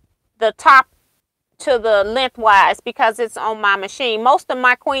the top to the lengthwise because it's on my machine. Most of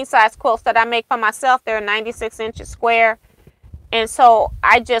my queen size quilts that I make for myself, they're 96 inches square. And so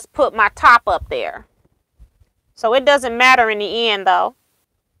I just put my top up there. So it doesn't matter in the end though.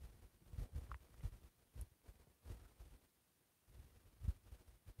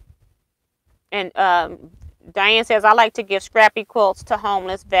 And Diane says, I like to give scrappy quilts to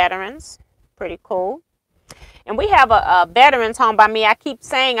homeless veterans. Pretty cool. And we have a veterans home by me. I keep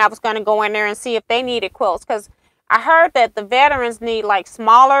saying I was going to go in there and see if they needed quilts, because I heard that the veterans need like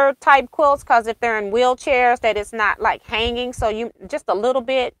smaller type quilts, because if they're in wheelchairs, that it's not like hanging. So you just a little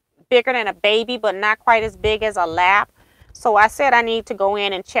bit bigger than a baby, but not quite as big as a lap. So I said I need to go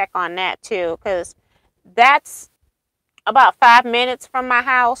in and check on that too, because that's about 5 minutes from my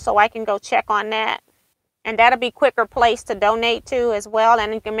house, so I can go check on that. And that'll be quicker place to donate to as well,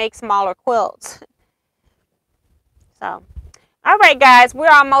 and you can make smaller quilts. So, all right, guys, we're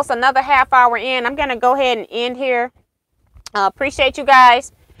almost another half hour in. I'm going to go ahead and end here. Appreciate you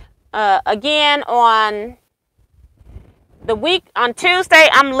guys. Again, on Tuesday,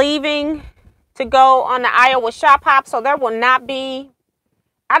 I'm leaving to go on the Iowa Shop Hop, so there will not be,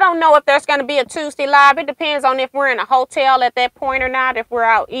 I don't know if there's going to be a Tuesday live. It depends on if we're in a hotel at that point or not, if we're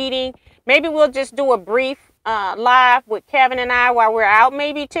out eating. Maybe we'll just do a brief live with Kevin and I while we're out,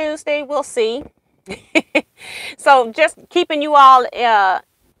 maybe Tuesday. We'll see. So just keeping you all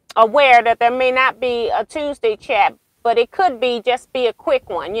aware that there may not be a Tuesday chat, but it could be just be a quick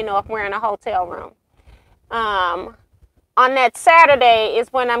one, you know, if we're in a hotel room. On that Saturday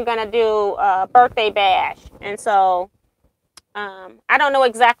is when I'm going to do a birthday bash. And so I don't know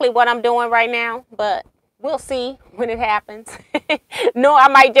exactly what I'm doing right now, but we'll see when it happens. No, I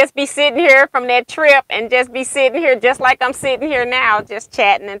might just be sitting here from that trip and just be sitting here just like I'm sitting here now, just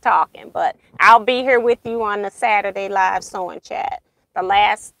chatting and talking. But I'll be here with you on the Saturday live sewing chat, the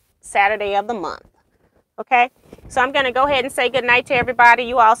last Saturday of the month. Okay? So I'm going to go ahead and say good night to everybody.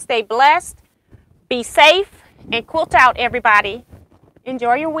 You all stay blessed, be safe, and quilt out, everybody.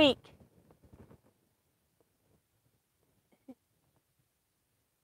 Enjoy your week.